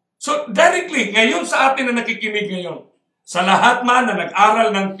 So, directly, ngayon sa atin na nakikinig ngayon, sa lahat man na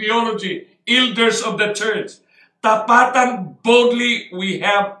nag-aral ng theology, elders of the church, tapatan, boldly, we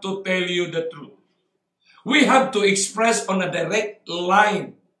have to tell you the truth. We have to express on a direct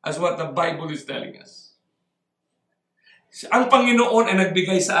line as what the Bible is telling us. Ang Panginoon ay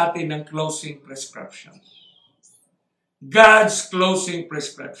nagbigay sa atin ng closing prescriptions. God's closing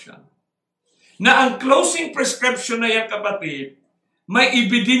prescription. Na ang closing prescription na yan, kapatid, may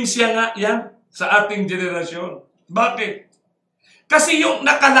ebidensya nga yan sa ating generasyon. Bakit? Kasi yung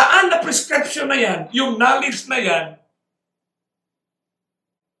nakalaan na prescription na yan, yung knowledge na yan,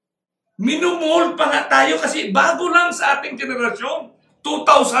 minumul pa nga tayo kasi bago lang sa ating generasyon.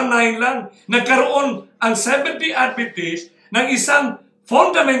 2009 lang, nagkaroon ang Seventh-day Adventist ng isang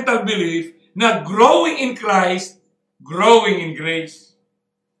fundamental belief na growing in Christ, growing in grace.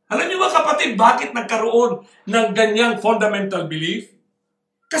 Alam niyo ba kapatid, bakit nagkaroon ng ganyang fundamental belief?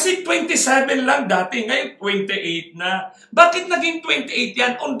 Kasi 27 lang dati, ngayon 28 na. Bakit naging 28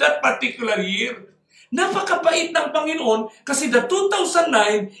 yan on that particular year? Napakabait ng Panginoon kasi the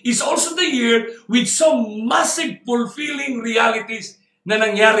 2009 is also the year with some massive fulfilling realities na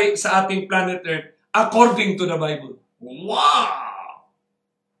nangyari sa ating planet Earth according to the Bible. Wow!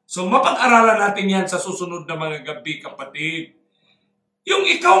 So mapag-aralan natin yan sa susunod na mga gabi, kapatid. Yung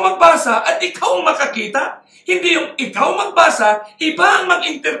ikaw magbasa at ikaw makakita. Hindi yung ikaw magbasa, iba ang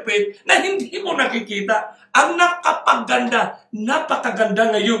mag-interpret na hindi mo nakikita. Ang napakaganda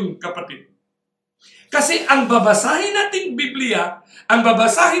ngayon, kapatid. Kasi ang babasahin nating Biblia, ang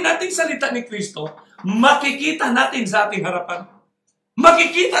babasahin nating salita ni Kristo, makikita natin sa ating harapan.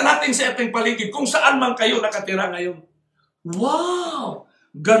 Makikita natin sa ating paligid kung saan man kayo nakatira ngayon. Wow!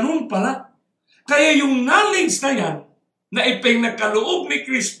 Ganun pala. Kaya yung knowledge na yan, na ipinagkaloob ni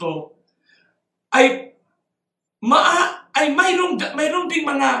Kristo, ay mayroon ding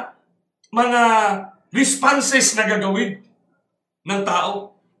mga responses na gagawin ng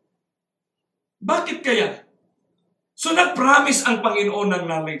tao. Bakit kaya? So nag-promise ang Panginoon ng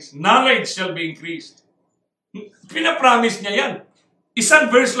knowledge. Knowledge shall be increased. Pinapromise niya yan. Isang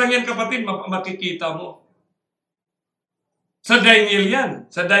verse lang yan, kapatid, makikita mo. Sa Daniel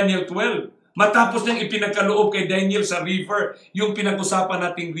yan. Sa Daniel 12. Matapos niyang ipinagkaloob kay Daniel sa river, yung pinag-usapan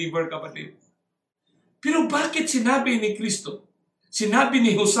nating river, kapatid. Pero bakit sinabi ni Kristo? Sinabi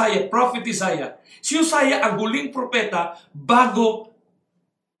ni Hosea, Prophet Isaiah. Si Hosea ang huling propeta bago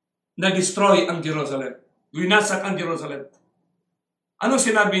na-destroy ang Jerusalem. Winasak ang Jerusalem. Ano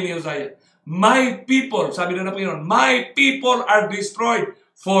sinabi ni Hosea? My people, sabi na Panginoon, my people are destroyed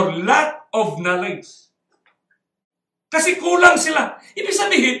for lack of knowledge. Kasi kulang sila. Ibig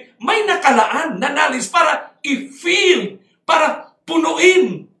sabihin, may nakalaan na knowledge para i-fill, para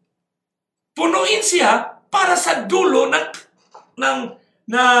punuin. Punuin siya para sa dulo ng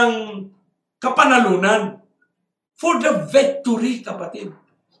kapanalunan. For the victory, kapatid.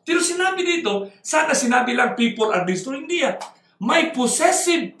 Pero sinabi dito, sana sinabi lang people are destroyed. Hindi yan. May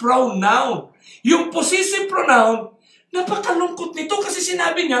possessive pronoun. Yung possessive pronoun, napakalungkot nito kasi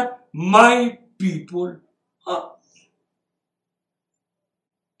sinabi niya, my people. Huh?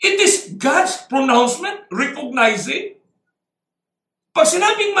 It is God's pronouncement, recognizing. Pag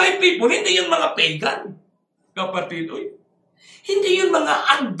sinabing my people, hindi yun mga pagan, kapatid. Hindi yun mga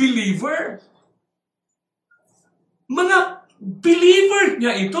unbeliever. Mga believer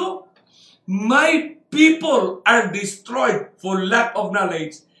niya ito. My people are destroyed for lack of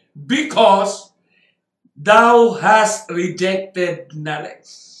knowledge because thou hast rejected knowledge.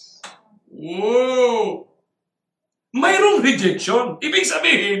 Whoa! Mayroong rejection. Ibig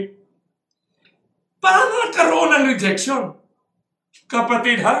sabihin, paano nagkaroon ng rejection?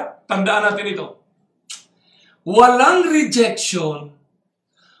 Kapatid ha, tandaan natin ito. Walang rejection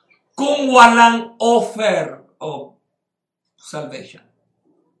kung walang offer of salvation.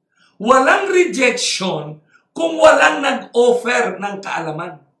 Walang rejection kung walang nag-offer ng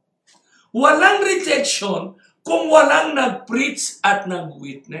kaalaman. Walang rejection kung walang nag-preach at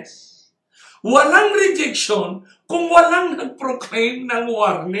nag-witness. Walang rejection kung walang nag-proclaim ng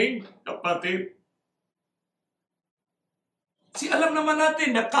warning, kapatid. Alam naman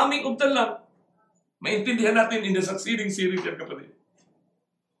natin na coming of the Lamb, maintindihan natin in the succeeding series yan, kapatid.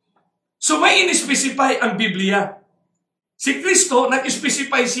 So may in-specify ang Biblia. Si Kristo,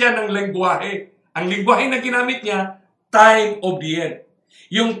 nag-specify siya ng lengguwahe. Ang lengguwahe na ginamit niya, time of the end.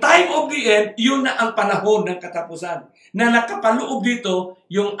 Yung time of the end, yun na ang panahon ng katapusan. Na nakapaloob dito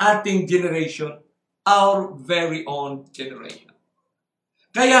yung ating generation. Our very own generation.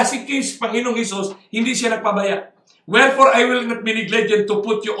 Kaya si Panginoong Hesus, hindi siya nagpabaya. Wherefore I will not be negligent to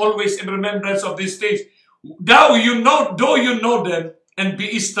put you always in remembrance of these things. Though you know them and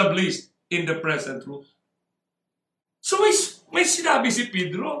be established in the present truth. So may sinabi si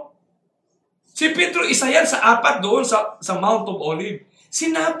Pedro. Si Pedro, isa yan sa 4 doon sa Mount of Olives.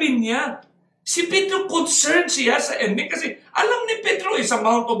 Sinabi niya, si Pedro concerned siya sa ending kasi alam ni Pedro sa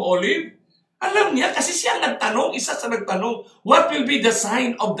Mount of Olives. Alam niya kasi siya nagtanong, isa sa nagtanong, what will be the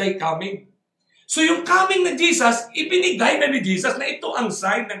sign of thy coming? So yung coming ng Jesus, ibinigay na ni Jesus na ito ang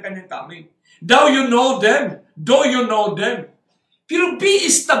sign ng kanyang coming. Though you know them. Pero be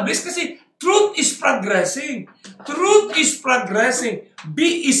established kasi truth is progressing. Truth is progressing.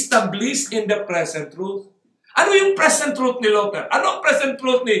 Be established in the present truth. Ano yung present truth ni Luther? Ano ang present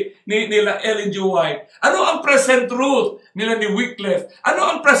truth nila Ellen G. White? Ano ang present truth nila ni Wycliffe? Ano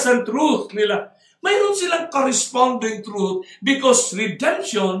ang present truth nila? Mayroon silang corresponding truth because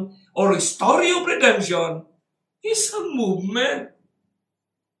redemption or story of redemption is a movement.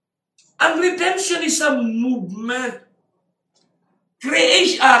 Ang redemption is a movement.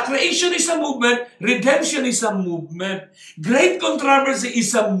 Creation is a movement. Redemption is a movement. Great controversy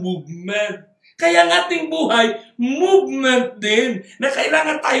is a movement. Kaya ang ating buhay, movement din, na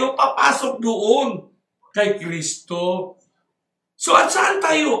kailangan tayo papasok doon kay Kristo. So at saan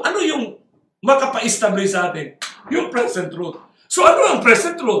tayo? Ano yung makapa-establish sa atin? Yung present truth. So ano ang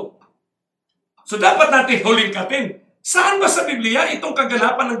present truth? So dapat natin hulingkatin. Saan ba sa Biblia itong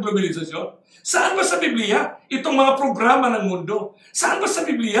kaganapan ng globalisasyon? Saan ba sa Biblia itong mga programa ng mundo? Saan ba sa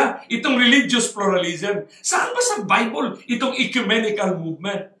Biblia itong religious pluralism? Saan ba sa Bible itong ecumenical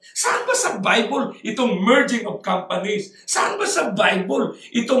movement? Saan ba sa Bible itong merging of companies? Saan ba sa Bible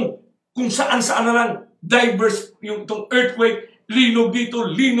itong kung saan-saan na lang diverse yung itong earthquake, linog dito,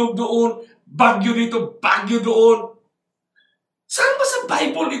 linog doon, bagyo dito, bagyo doon? Saan ba sa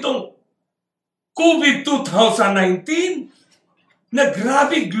Bible itong COVID 2019? Na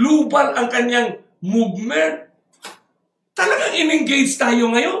grabe global ang kanyang movement. Talagang in-engage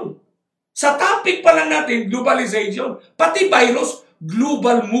tayo ngayon. Sa topic pa lang natin, globalization, pati virus,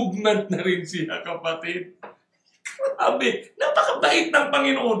 global movement na rin siya, kapatid. Grabe, napakabait ng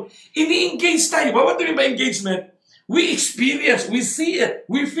Panginoon. Ini-engage tayo. What do you mean by engagement? We experience, we see it,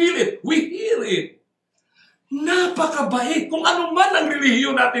 we feel it, we hear it. Napakabait. Kung ano man ang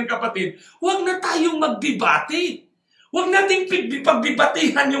relihiyon natin, kapatid, huwag na tayong magdebate. Huwag nating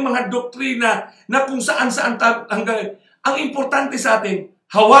pagdibatihan yung mga doktrina na kung saan-saan hanggang. Ang importante sa atin,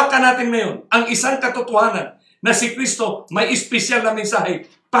 hawakan natin ngayon ang isang katotohanan na si Kristo may espesyal na mensahe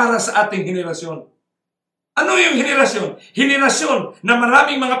para sa ating henerasyon. Ano yung henerasyon? Henerasyon na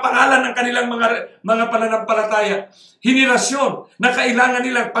maraming mga pangalan ng kanilang mga pananampalataya. Henerasyon na kailangan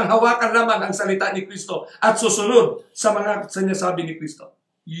nilang panghawakan lamang ang salita ni Kristo at susunod sa mga sinasabi ni Kristo.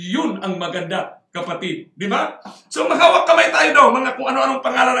 Yun ang maganda, kapatid. Di ba? So maghawak kamay tayo daw, mga kung ano-anong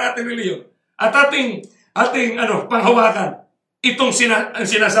pangalan ng ating reliyon. At ating panghawakan. Itong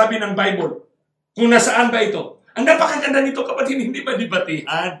sinasabi ng Bible. Kung nasaan ba ito. Ang napakaganda nito, kapatid, hindi ba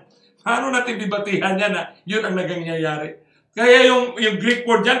dibatihan? Paano natin dibatihan yan na yun ang nagangyayari? Kaya yung Greek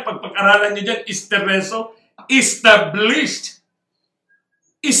word dyan, pag-aralan nyo dyan, istereso, established.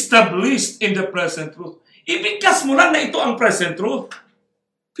 Established in the present truth. Ibigkas mo lang na ito ang present truth.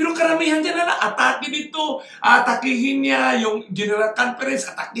 Pero karamihan dyan na atake dito, atakihin niya yung General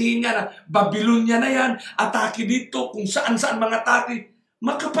Conference, atakihin niya na Babylonia na yan, atake dito, kung saan-saan mga atake.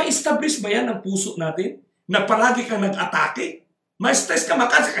 Makapa-establish ba yan ang puso natin? Na palagi kang nag-atake? Ma-stress ka,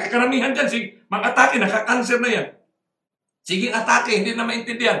 karamihan dyan, mga atake, nakakanser na yan. Sige, atake, hindi na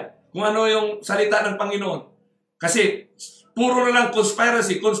maintindihan kung ano yung salita ng Panginoon. Kasi, puro na lang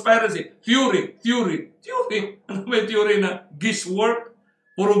conspiracy, theory. Ano ba yung theory na guesswork?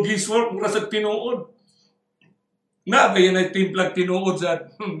 Puro guesswork, mura sa tinuod. Nga ba yan ay timplag tinuod sa,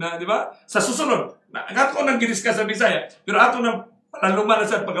 di ba? Sa susunod, ato ko nang ginis ka sa Bisaya, pero ato nang palaluman na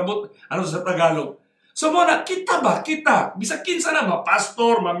sa pagabot, sa Tagalog. So muna, kita, bisag kinsa na,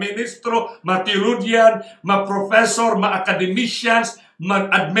 ma-pastor, ma-ministro, ma-theologian, ma-professor, ma-academicians,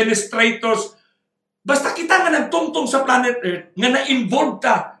 ma-administrators, basta kita nga nagtungtong sa planet Earth, nga na-involved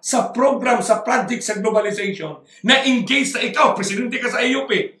ka sa program, sa project, sa globalization, na-engage na ikaw, presidente ka sa AUP,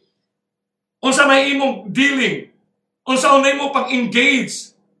 unsa may imong dealing, unsa may imong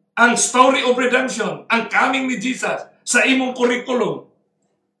pag-engage, ang story of redemption, ang coming ni Jesus, sa imong curriculum,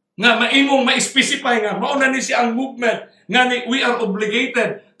 nga maimong ma-specify nga, mauna ni siya ang movement, nga we are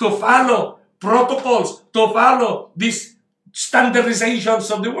obligated to follow protocols, to follow these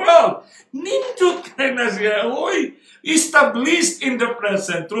standardizations of the world. Nindot ka na siya. Uy, established in the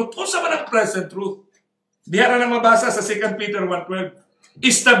present truth. Kung saan man ang present truth? Diyan na mabasa sa 2 Peter 1:12.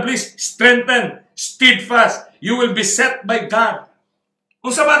 Established, strengthened, steadfast. You will be set by God.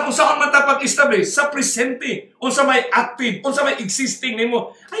 Kung saan man tapag-establish sa presente, kung saan may active, kung saan may existing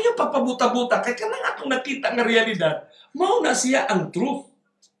nimo, ayaw papabuta-buta. Kaya ka na atong nakita ng realidad, mauna siya ang truth.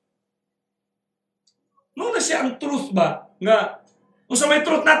 Mauna siya ang truth ba? Nga, kung sa may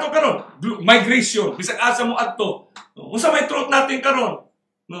truth nato karon, migration, bisag asa mo adto. Kung sa may truth natin karon,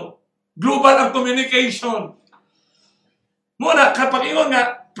 no? Global ang communication. Muna, kapag ingon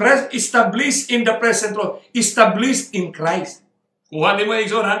nga, established in the present truth, established in Christ. Kuha ni mo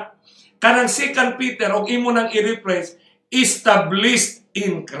yung ha? Kanang 2 Peter, o imo nang i-rephrase, established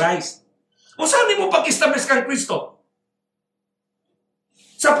in Christ. Kung saan mo pag-establish kang Kristo?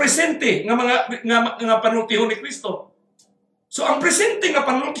 Sa presente, nga panultihon ni Kristo. So, ang presente nga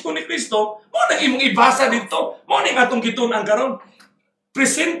panultihon ni Kristo, mo na imong ibasa dito, mo na atong gitunan karon.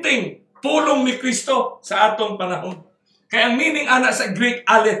 Presenting pulong ni Kristo sa atong panahon. Kaya ang meaning ana sa Greek,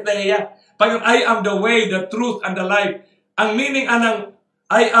 aletheia. Pag I am the way, the truth, and the life. Ang meaning anang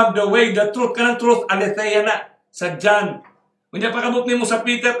I am the way, the truth. Kanang truth, aletheia na. Sa John. Kung pakabot mo sa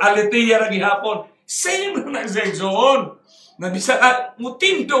Peter, aletheia ra gihapon. Same na sa John. Nabisa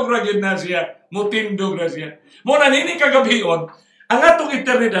mutindog ra gyud na siya. Mutindog ra siya. Mo na nini kagabion, ang atong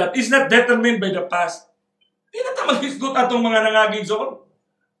eternidad is not determined by the past. Di na ta maghisgot atong mga nangaging zon.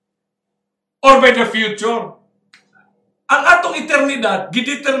 Or by the future. Ang atong eternidad,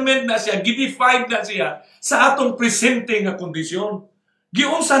 gidetermined na siya, gidefine na siya sa atong presente nga kondisyon.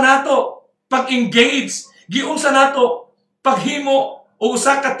 Giunsa nato pag-engage, giunsa nato paghimo o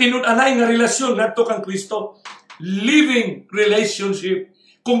usa ka tinud-anay nga relasyon ngadto kang Kristo. Living relationship.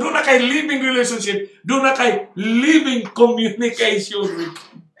 Kung doon na kay living relationship, doon na kay living communication with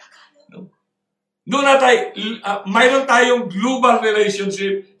doon na tayo, mayroon tayong global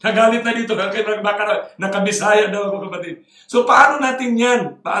relationship. Nagalit na dito, baka nakabisaya daw ako, kapatid. So, paano natin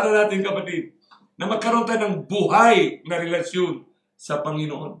yan? Paano natin, kapatid? Na magkaroon tayo ng buhay na relasyon sa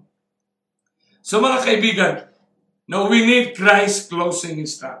Panginoon. So, mga kaibigan, now we need Christ's closing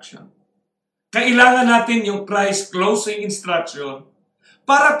instruction. Kailangan natin yung Christ's closing instruction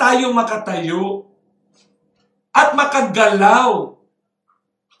para tayo makatayo at makagalaw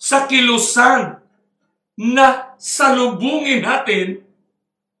sa kilusan na salubungin natin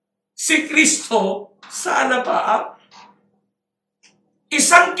si Kristo sa alapaap.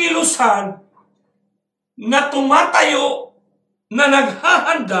 Isang kilusan na tumatayo na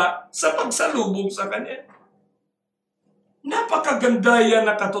naghahanda sa pagsalubong sa Kanya. Napakaganda yan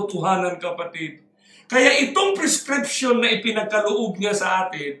na katotohanan, kapatid. Kaya itong prescription na ipinagkaloob niya sa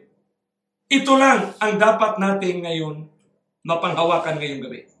atin, ito lang ang dapat natin ngayon mapanghawakan ngayong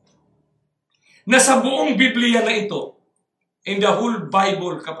gabi. Na sa buong Biblia na ito, in the whole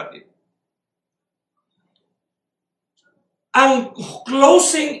Bible, kapatid, ang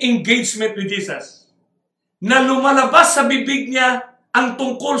closing engagement with Jesus na lumalabas sa bibig niya ang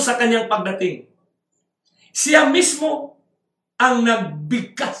tungkol sa kanyang pagdating. Siya mismo ang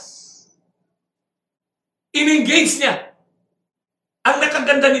nagbigkas. In-engage niya. Ang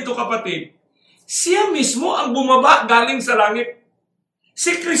nakaganda nito, kapatid, siya mismo ang bumaba galing sa langit.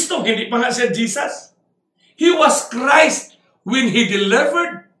 Si Kristo, hindi pa nga siya Jesus. He was Christ when He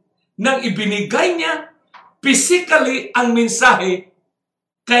delivered nang ibinigay niya physically ang mensahe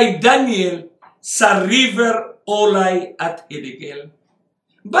kay Daniel sa River Olay at Hiddekel.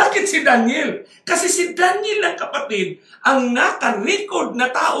 Bakit si Daniel? Kasi si Daniel lang, kapatid, ang naka-record na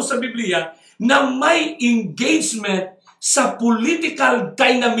tao sa Biblia na may engagement sa political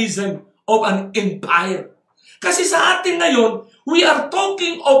dynamism of an empire. Kasi sa atin ngayon, we are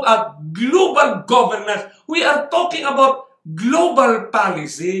talking of a global governance. We are talking about global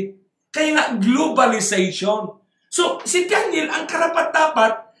policy. Kaya nga, globalization. So, si Daniel ang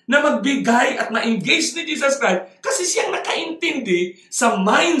karapat-dapat na magbigay at ma-engage ni Jesus Christ kasi siyang nakaintindi sa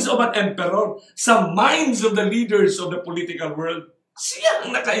minds of an emperor, sa minds of the leaders of the political world. Siya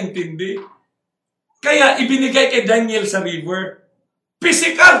ang nakaintindi. Kaya ibinigay kay Daniel sa river.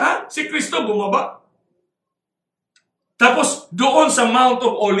 Physical, ha? Si Kristo bumaba. Tapos, doon sa Mount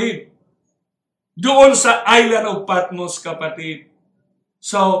of Olive, doon sa Island of Patmos, kapatid.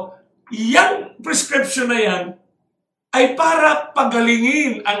 So, yung prescription na yan ay para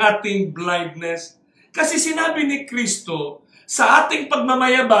pagalingin ang ating blindness. Kasi sinabi ni Kristo sa ating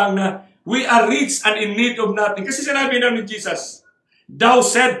pagmamayabang na we are rich and in need of nothing. Kasi sinabi na ni Jesus, thou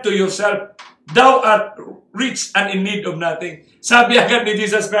said to yourself, thou art rich and in need of nothing. Sabi agad ni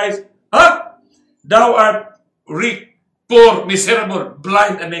Jesus Christ, ha? Thou art rich, poor, miserable,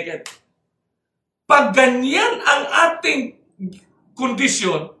 blind, and naked. Pag ganyan ang ating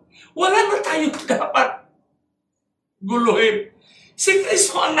kondisyon, wala na tayo dapat guluhin. Si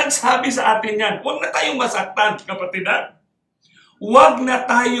Kristo ang nagsabi sa atin yan. Huwag na tayong masaktan, kapatid. Huwag na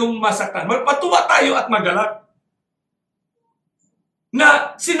tayong masaktan. Magpatuwa tayo at magalak.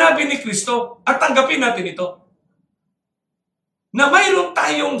 Na sinabi ni Kristo, at tanggapin natin ito, na mayroon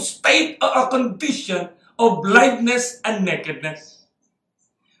tayong state or condition of blindness and nakedness.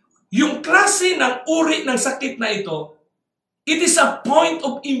 Yung klase ng uri ng sakit na ito, it is a point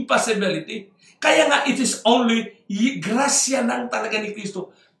of impossibility. Kaya nga, it is only grasya lang talaga ni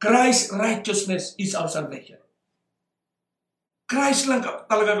Kristo. Christ's righteousness is our salvation. Christ lang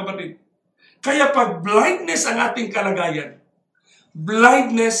talaga, kapatid. Kaya pag blindness ang ating kalagayan,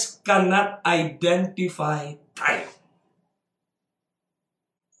 blindness cannot identify time.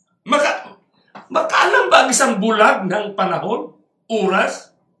 Makaalam ba ang isang bulag ng panahon?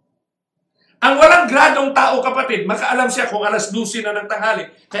 Oras? Ang walang gradong tao, kapatid, makaalam siya kung alas 12 na ng tanghali,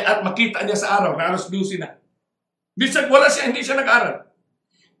 kaya at makita niya sa araw na alas 12 na. Bisag wala siya, hindi siya nag-aral.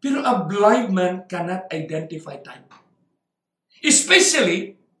 Pero a blind man cannot identify time.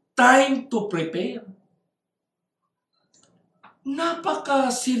 Especially, time to prepare.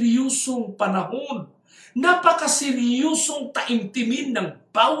 Napaka-seryosong panahon. Napaka-seryosong taimtimin ng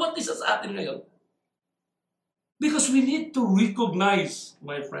bawat isa sa atin ngayon. Because we need to recognize,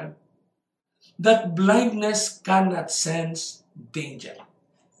 my friend, that blindness cannot sense danger.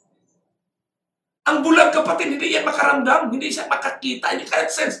 Ang bulag, kapatid, hindi yan makaramdam, hindi siya makakita, hindi cannot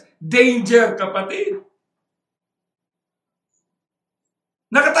sense danger, kapatid.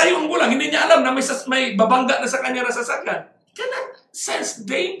 Nakatayo ang bulag, hindi niya alam na may babangga na sa kanya na sasakyan. Cannot sense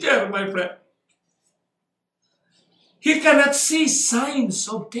danger, my friend. He cannot see signs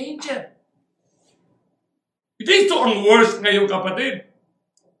of danger. Dito ang worst ngayon, kapatid.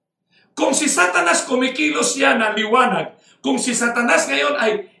 Kung si Satanas kumikilos yan na liwanag, kung si Satanas ngayon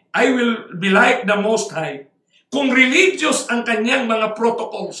ay I will be like the Most High, kung religious ang kanyang mga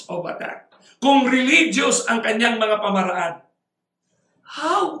protocols of attack, kung religious ang kanyang mga pamaraan,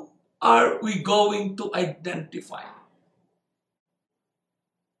 how are we going to identify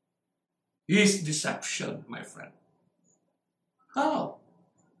his deception, my friend? How?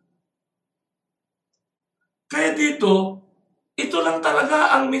 Kaya dito, ito lang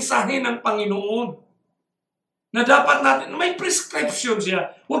talaga ang mensahe ng Panginoon na dapat natin, may prescription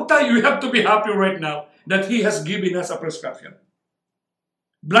siya. Huwag tayo, you have to be happy right now that He has given us a prescription.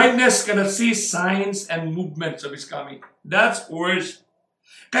 Blindness cannot see signs and movements of His coming. That's worse.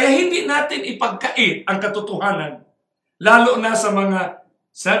 Kaya hindi natin ipagkait ang katotohanan, lalo na sa mga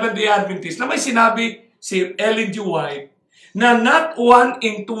Seventh-day Adventists, na may sinabi si Ellen G. White, na not 1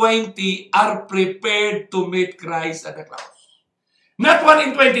 in 20 are prepared to meet Christ at the clouds. Not 1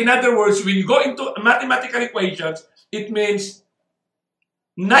 in 20. In other words, when you go into mathematical equations, it means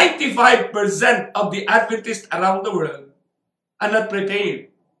 95% of the Adventists around the world are not prepared.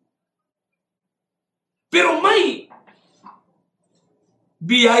 Pero may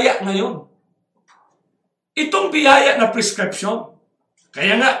biyaya ngayon. Itong biyaya na prescription.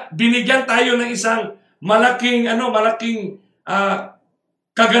 Kaya nga, binigyan tayo ng isang malaking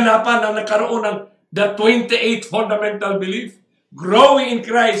kaganapan na nagkaroon ng the 28 fundamental belief. Growing in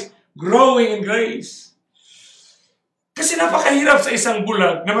Christ, growing in grace. Kasi napakahirap sa isang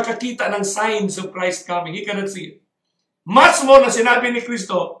bulag na makakita ng signs of Christ coming. He cannot see it. Much more na sinabi ni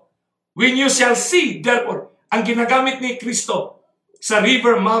Kristo, when you shall see, therefore, ang ginagamit ni Kristo sa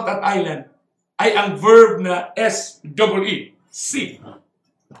river, mount at island ay ang verb na S-E-E, see.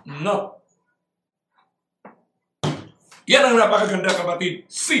 No. Yan ang napakaganda, kapatid.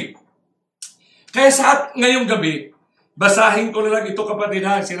 See. Kaya sa ngayong gabi, basahin ko na lang ito, kapatid,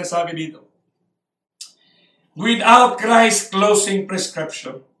 ha, sinasabi dito. Without Christ's closing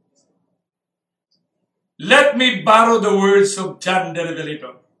prescription, let me borrow the words of John the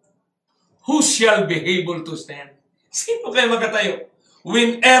Revelator. Who shall be able to stand? Sino kayo magkatayo?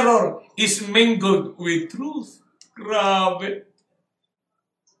 When error is mingled with truth. Grabe.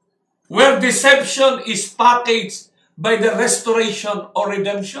 Where deception is packaged by the restoration or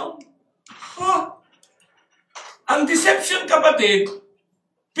redemption. Huh? Ang deception, kapatid,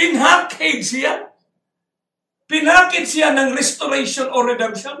 pinakage siya. Pinakage siya ng restoration or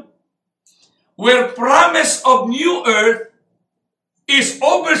redemption. Where promise of new earth is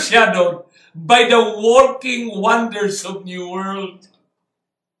overshadowed by the working wonders of new world.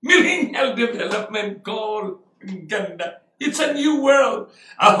 Millennial development goal. Ganda. It's a new world.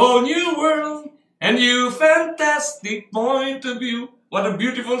 A whole new world. A new fantastic point of view. What a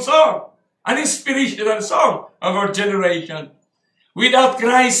beautiful song. An inspirational song of our generation. Without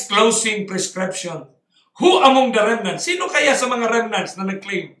Christ's closing prescription, who among the remnants, sino kaya sa mga remnants na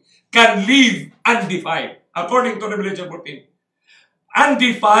nag-claim, can live undefiled, according to Revelation 14?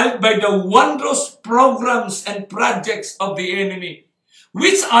 Undefiled by the wondrous programs and projects of the enemy,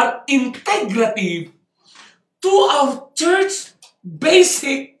 which are integrative to our church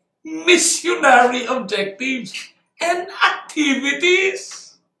basic missionary objectives and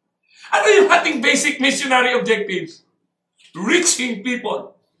activities. Ano yung ating basic missionary objectives? Reaching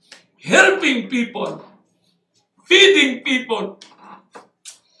people, helping people, feeding people.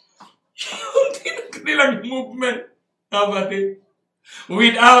 Yung kanilang movement, kapatid.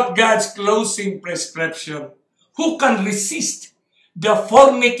 Without God's closing prescription, who can resist the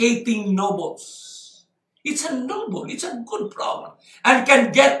fornicating nobles? It's a noble, it's a good program, and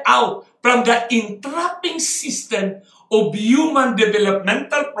can get out from the entrapping system of human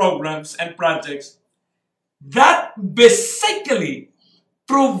developmental programs and projects that basically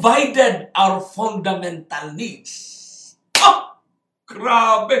provided our fundamental needs. Oh,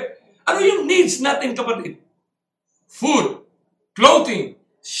 grabe! Ano yung needs natin, kapatid? food, clothing,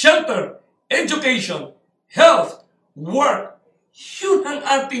 shelter, education, health, work. Yun ang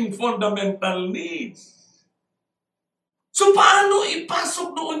ating fundamental needs. So paano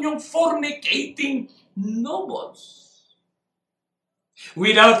ipasok doon yung fornicating nobles?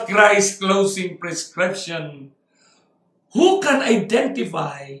 Without Christ's closing prescription, who can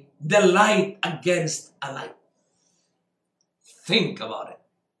identify the light against a light? Think about it.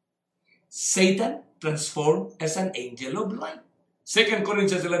 Satan transformed as an angel of light. 2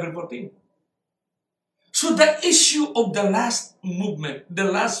 Corinthians 11:14. So the issue of the last movement, the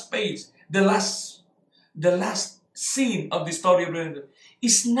last phase, the last scene of the story of religion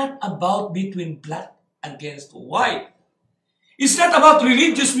is not about between black against white. It's not about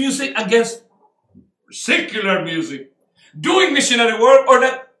religious music against secular music. Doing missionary work or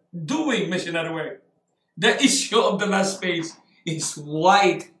not doing missionary work. The issue of the last phase is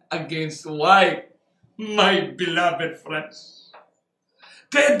white against white, my beloved friends.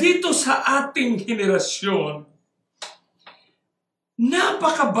 Kaya dito sa ating henerasyon,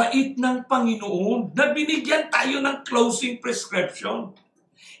 napakabait ng Panginoon na binigyan tayo ng closing prescription.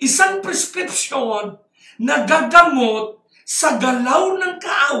 Isang prescription na gagamot sa galaw ng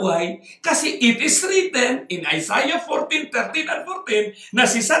kaaway kasi it is written in Isaiah 14:13 and 14 na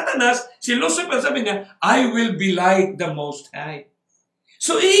si Satanas, si Lucifer, sabi niya, I will be like the Most High.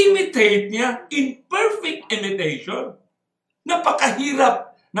 So i-imitate niya in perfect imitation.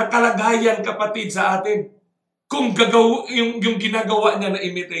 Napakahirap na kalagayan, kapatid, sa atin kung yung ginagawa niya na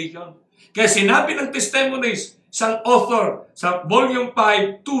imitation. Kaya sinabi ng testimonies, isang author sa volume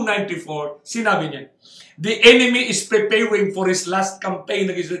 5, 294, sinabi niya, the enemy is preparing for his last campaign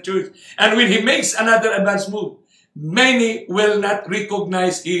against the church. And when he makes another advance move, many will not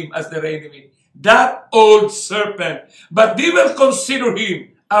recognize him as their enemy. That old serpent. But they will consider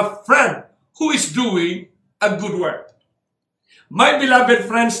him a friend who is doing a good work. My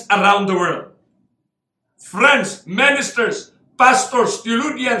beloved friends around the world, friends, ministers, pastors,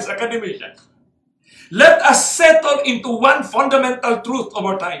 theologians, academicians, let us settle into one fundamental truth of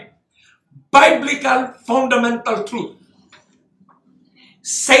our time. Biblical fundamental truth.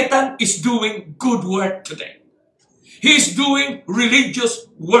 Satan is doing good work today. He is doing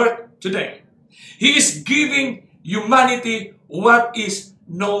religious work today. He is giving humanity what is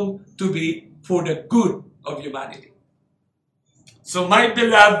known to be for the good of humanity. So my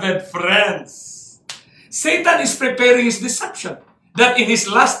beloved friends, Satan is preparing his deception that in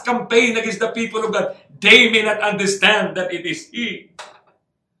his last campaign against the people of God, they may not understand that it is he.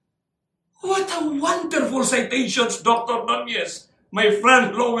 What a wonderful citations, Dr. Nunez, my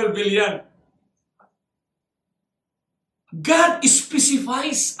friend Lowell Villan. God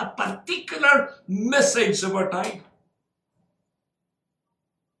specifies a particular message of our time.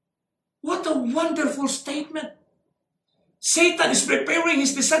 What a wonderful statement. Satan is preparing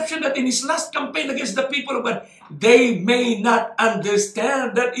his deception that in his last campaign against the people of God, they may not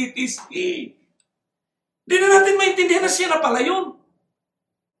understand that it is he. Di na natin maintindihan na siya na pala yun.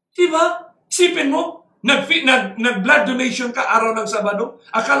 Diba? Isipin mo, nag-blood donation ka araw ng Sabado,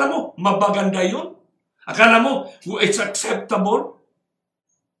 akala mo, mabaganda yun? Akala mo, it's acceptable?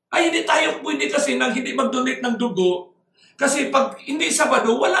 Ay, hindi tayo pwede kasi nang hindi mag-donate ng dugo. Kasi pag hindi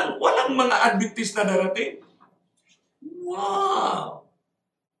Sabado, walang mga Adventist na darating. Wow!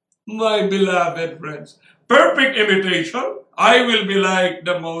 My beloved friends, perfect imitation, I will be like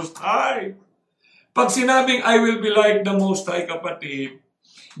the Most High. Pag sinabing I will be like the Most High, kapatid,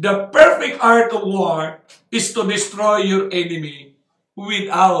 the perfect art of war is to destroy your enemy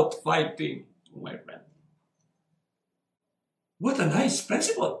without fighting, my friend. What a nice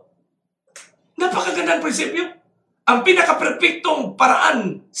principle. Napakagandang prinsipyo. Ang pinaka-perfectong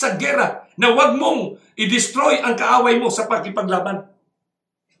paraan sa gera na wag mong i-destroy ang kaaway mo sa pagkipaglaban.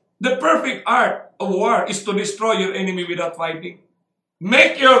 The perfect art of war is to destroy your enemy without fighting.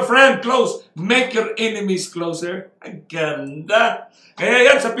 Make your friend close. Make your enemies closer. Ang ganda. Kaya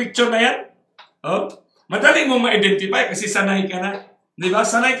yan, sa picture na yan, madali mo ma-identify kasi sanay ka na. Di ba?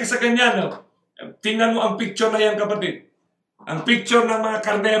 Sanay ka sa kanya, no? Tingnan mo ang picture na yan, kapatid. Ang picture ng mga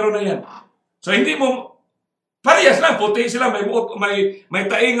karnero na yan. So, hindi mo, parehas lang, puti sila, may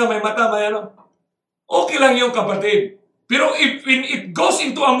tainga, may mata, may ano. Okay lang yung kapatid. Pero if it goes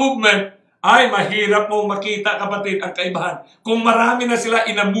into a movement, ay mahirap mong makita, kapatid, ang kaibahan. Kung marami na sila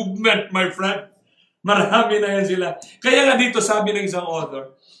in a movement, my friend, marami na yan sila. Kaya nga dito sabi ng isang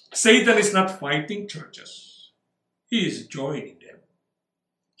author, Satan is not fighting churches. He is joining them.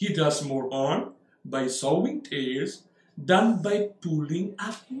 He does more harm by sowing tares than by pulling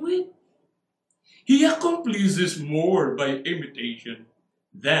up wheat. He accomplishes more by imitation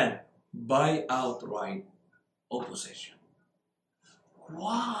than by outright opposition.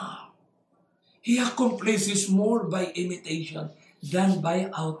 Wow! He accomplishes more by imitation than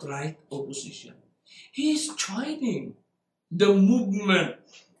by outright opposition. He is joining the movement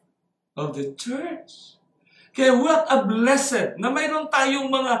of the church. Kaya what a blessed na mayroon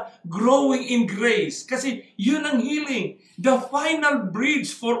tayong mga growing in grace. Kasi yun ang healing. The final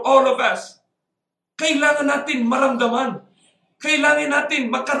bridge for all of us. Kailangan natin maramdaman. Kailangan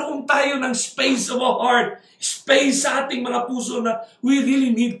natin magkaroon tayo ng space of our heart. Space sa ating mga puso na we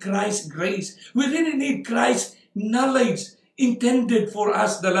really need Christ's grace. We really need Christ's knowledge intended for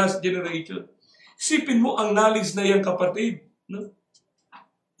us, the last generation. Sipin mo ang knowledge na yan, kapatid. No?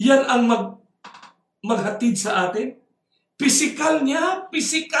 Yan ang maghatid sa atin. Physical niyang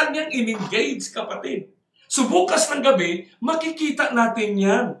in-engage, kapatid. So bukas ng gabi, makikita natin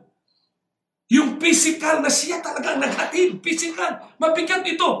yan. Yung physical na siya talagang naghatid. Physical. Mabigat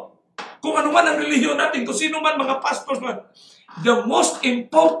ito. Kung ano man ang relihiyon natin, kung sino man mga pastors man. The most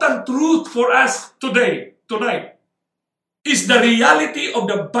important truth for us tonight, is the reality of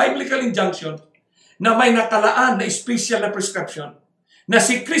the biblical injunction na may nakalaan na special na prescription na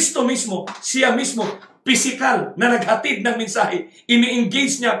si Kristo mismo, siya mismo, physical, na naghatid ng mensahe,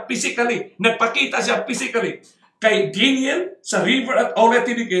 ini-engage niya physically, nagpakita siya physically, kay Daniel, sa river at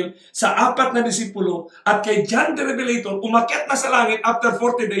Oletinigel, sa 4 na disipulo, at kay John the Revelator, umakyat na sa langit after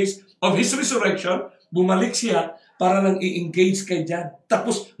 40 days of his resurrection, bumalik siya para lang i-engage kay John.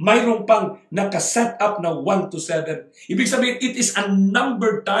 Tapos, mayroon pang nakaset up na 1 to 7. Ibig sabihin, it is a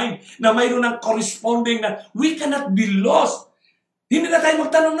numbered time na mayroon ng corresponding na we cannot be lost. Hindi na tayo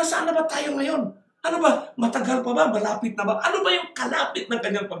magtanong na saan na ba tayo ngayon? Ano ba? Matagal pa ba? Malapit na ba? Ano ba yung kalapit ng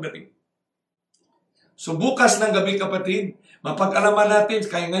kanyang pagdating? So bukas ng gabi, kapatid, mapag-alaman natin,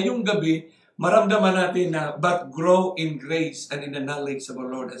 kaya ngayong gabi, maramdaman natin na but grow in grace and in the knowledge of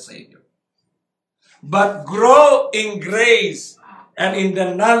our Lord and Savior. But grow in grace and in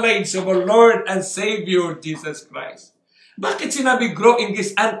the knowledge of our Lord and Savior, Jesus Christ. Bakit sinabi grow in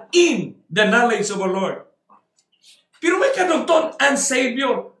grace and in the knowledge of our Lord? Pero may kadugtong and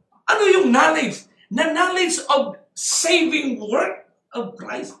Savior. Ano yung knowledge? The knowledge of saving work of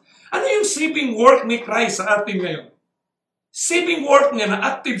Christ. Ano yung saving work ni Christ sa atin ngayon? Saving work niya na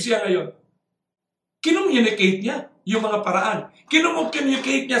active siya ngayon. Kinumunicate niya yung mga paraan.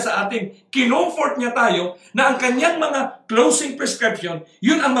 Kinumu-communicate niya sa atin. Kinomfort niya tayo na ang kanyang mga closing prescription,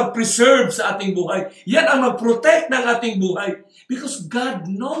 yun ang mag-preserve sa ating buhay. Yan ang mag-protect ng ating buhay. Because God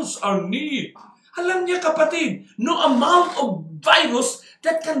knows our need. Alam niya, kapatid, no amount of virus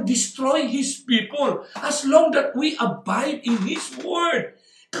that can destroy His people as long that we abide in His Word.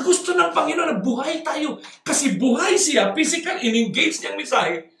 Kagusto ng Panginoon na buhay tayo. Kasi buhay siya, physical, in-engage niyang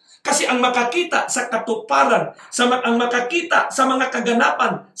mensahe. Kasi ang makakita sa katuparan, ang makakita sa mga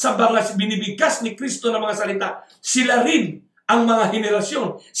kaganapan, sa mga binibigkas ni Kristo na mga salita, sila rin ang mga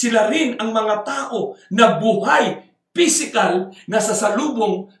henerasyon, sila rin ang mga tao na buhay, physical, na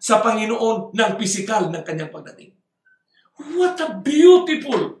sasalubong sa Panginoon ng physical ng kanyang pagdating. What a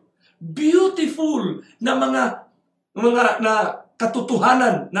beautiful na mga na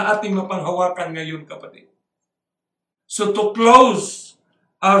katotohanan na ating mapanghawakan ngayon, kapatid. So to close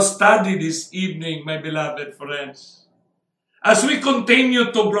our study this evening, my beloved friends, as we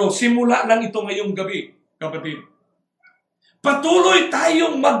continue to grow, simula lang ito ngayong gabi, kapatid, patuloy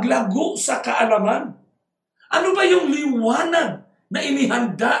tayong maglago sa kaalaman. Ano ba yung liwanag na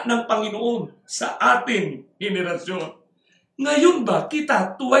inihanda ng Panginoon sa ating henerasyon? Ngayon ba,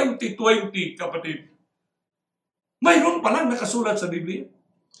 kita, 2020, kapatid, mayroon pa lang nakasulat sa Biblia.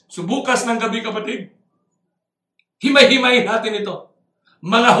 So bukas ng gabi, kapatid, himay-himayin natin ito.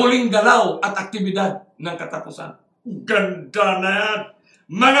 Mga huling galaw at aktibidad ng katapusan. Ganda na yan.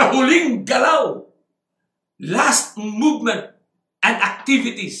 Mga huling galaw. Last movement and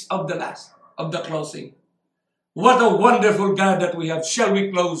activities of the closing. What a wonderful God that we have. Shall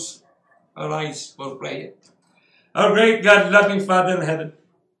we close our eyes for prayer? Our great God, loving Father in heaven,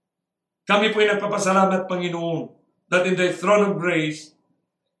 kami po'y nagpapasalamat, Panginoon, that in the throne of grace,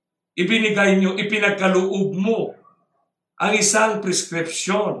 ibinigay niyo, ipinagkaloob mo ang isang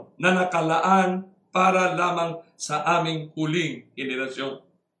prescription na nakalaan para lamang sa aming huling henerasyon.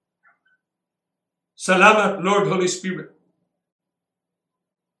 Salamat, Lord Holy Spirit,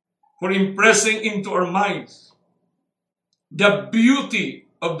 for impressing into our minds the beauty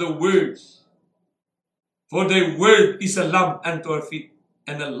of the words. For the word is a lamp unto our feet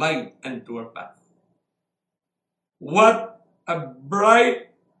and a light unto our path. What a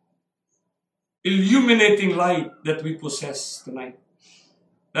bright, illuminating light that we possess tonight.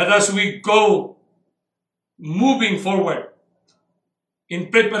 That as we go moving forward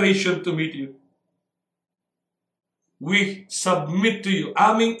in preparation to meet you, we submit to you.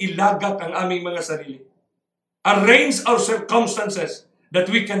 Aming ilagak ang aming mga sarili. Arrange our circumstances that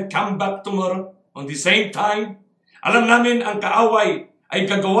we can come back tomorrow on the same time. Alam namin ang kaaway ay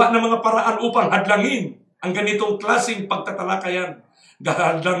gagawa ng mga paraan upang hadlangin ang ganitong klaseng pagtatalakayan.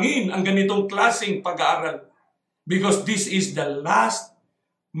 Hadlangin ang ganitong klaseng pag-aaral. Because this is the last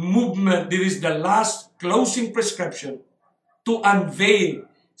movement, this is the last closing prescription to unveil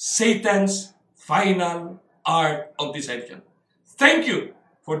Satan's final art of deception. Thank you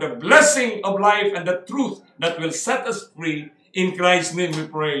for the blessing of life and the truth that will set us free. In Christ's name we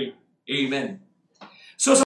pray. Amen. So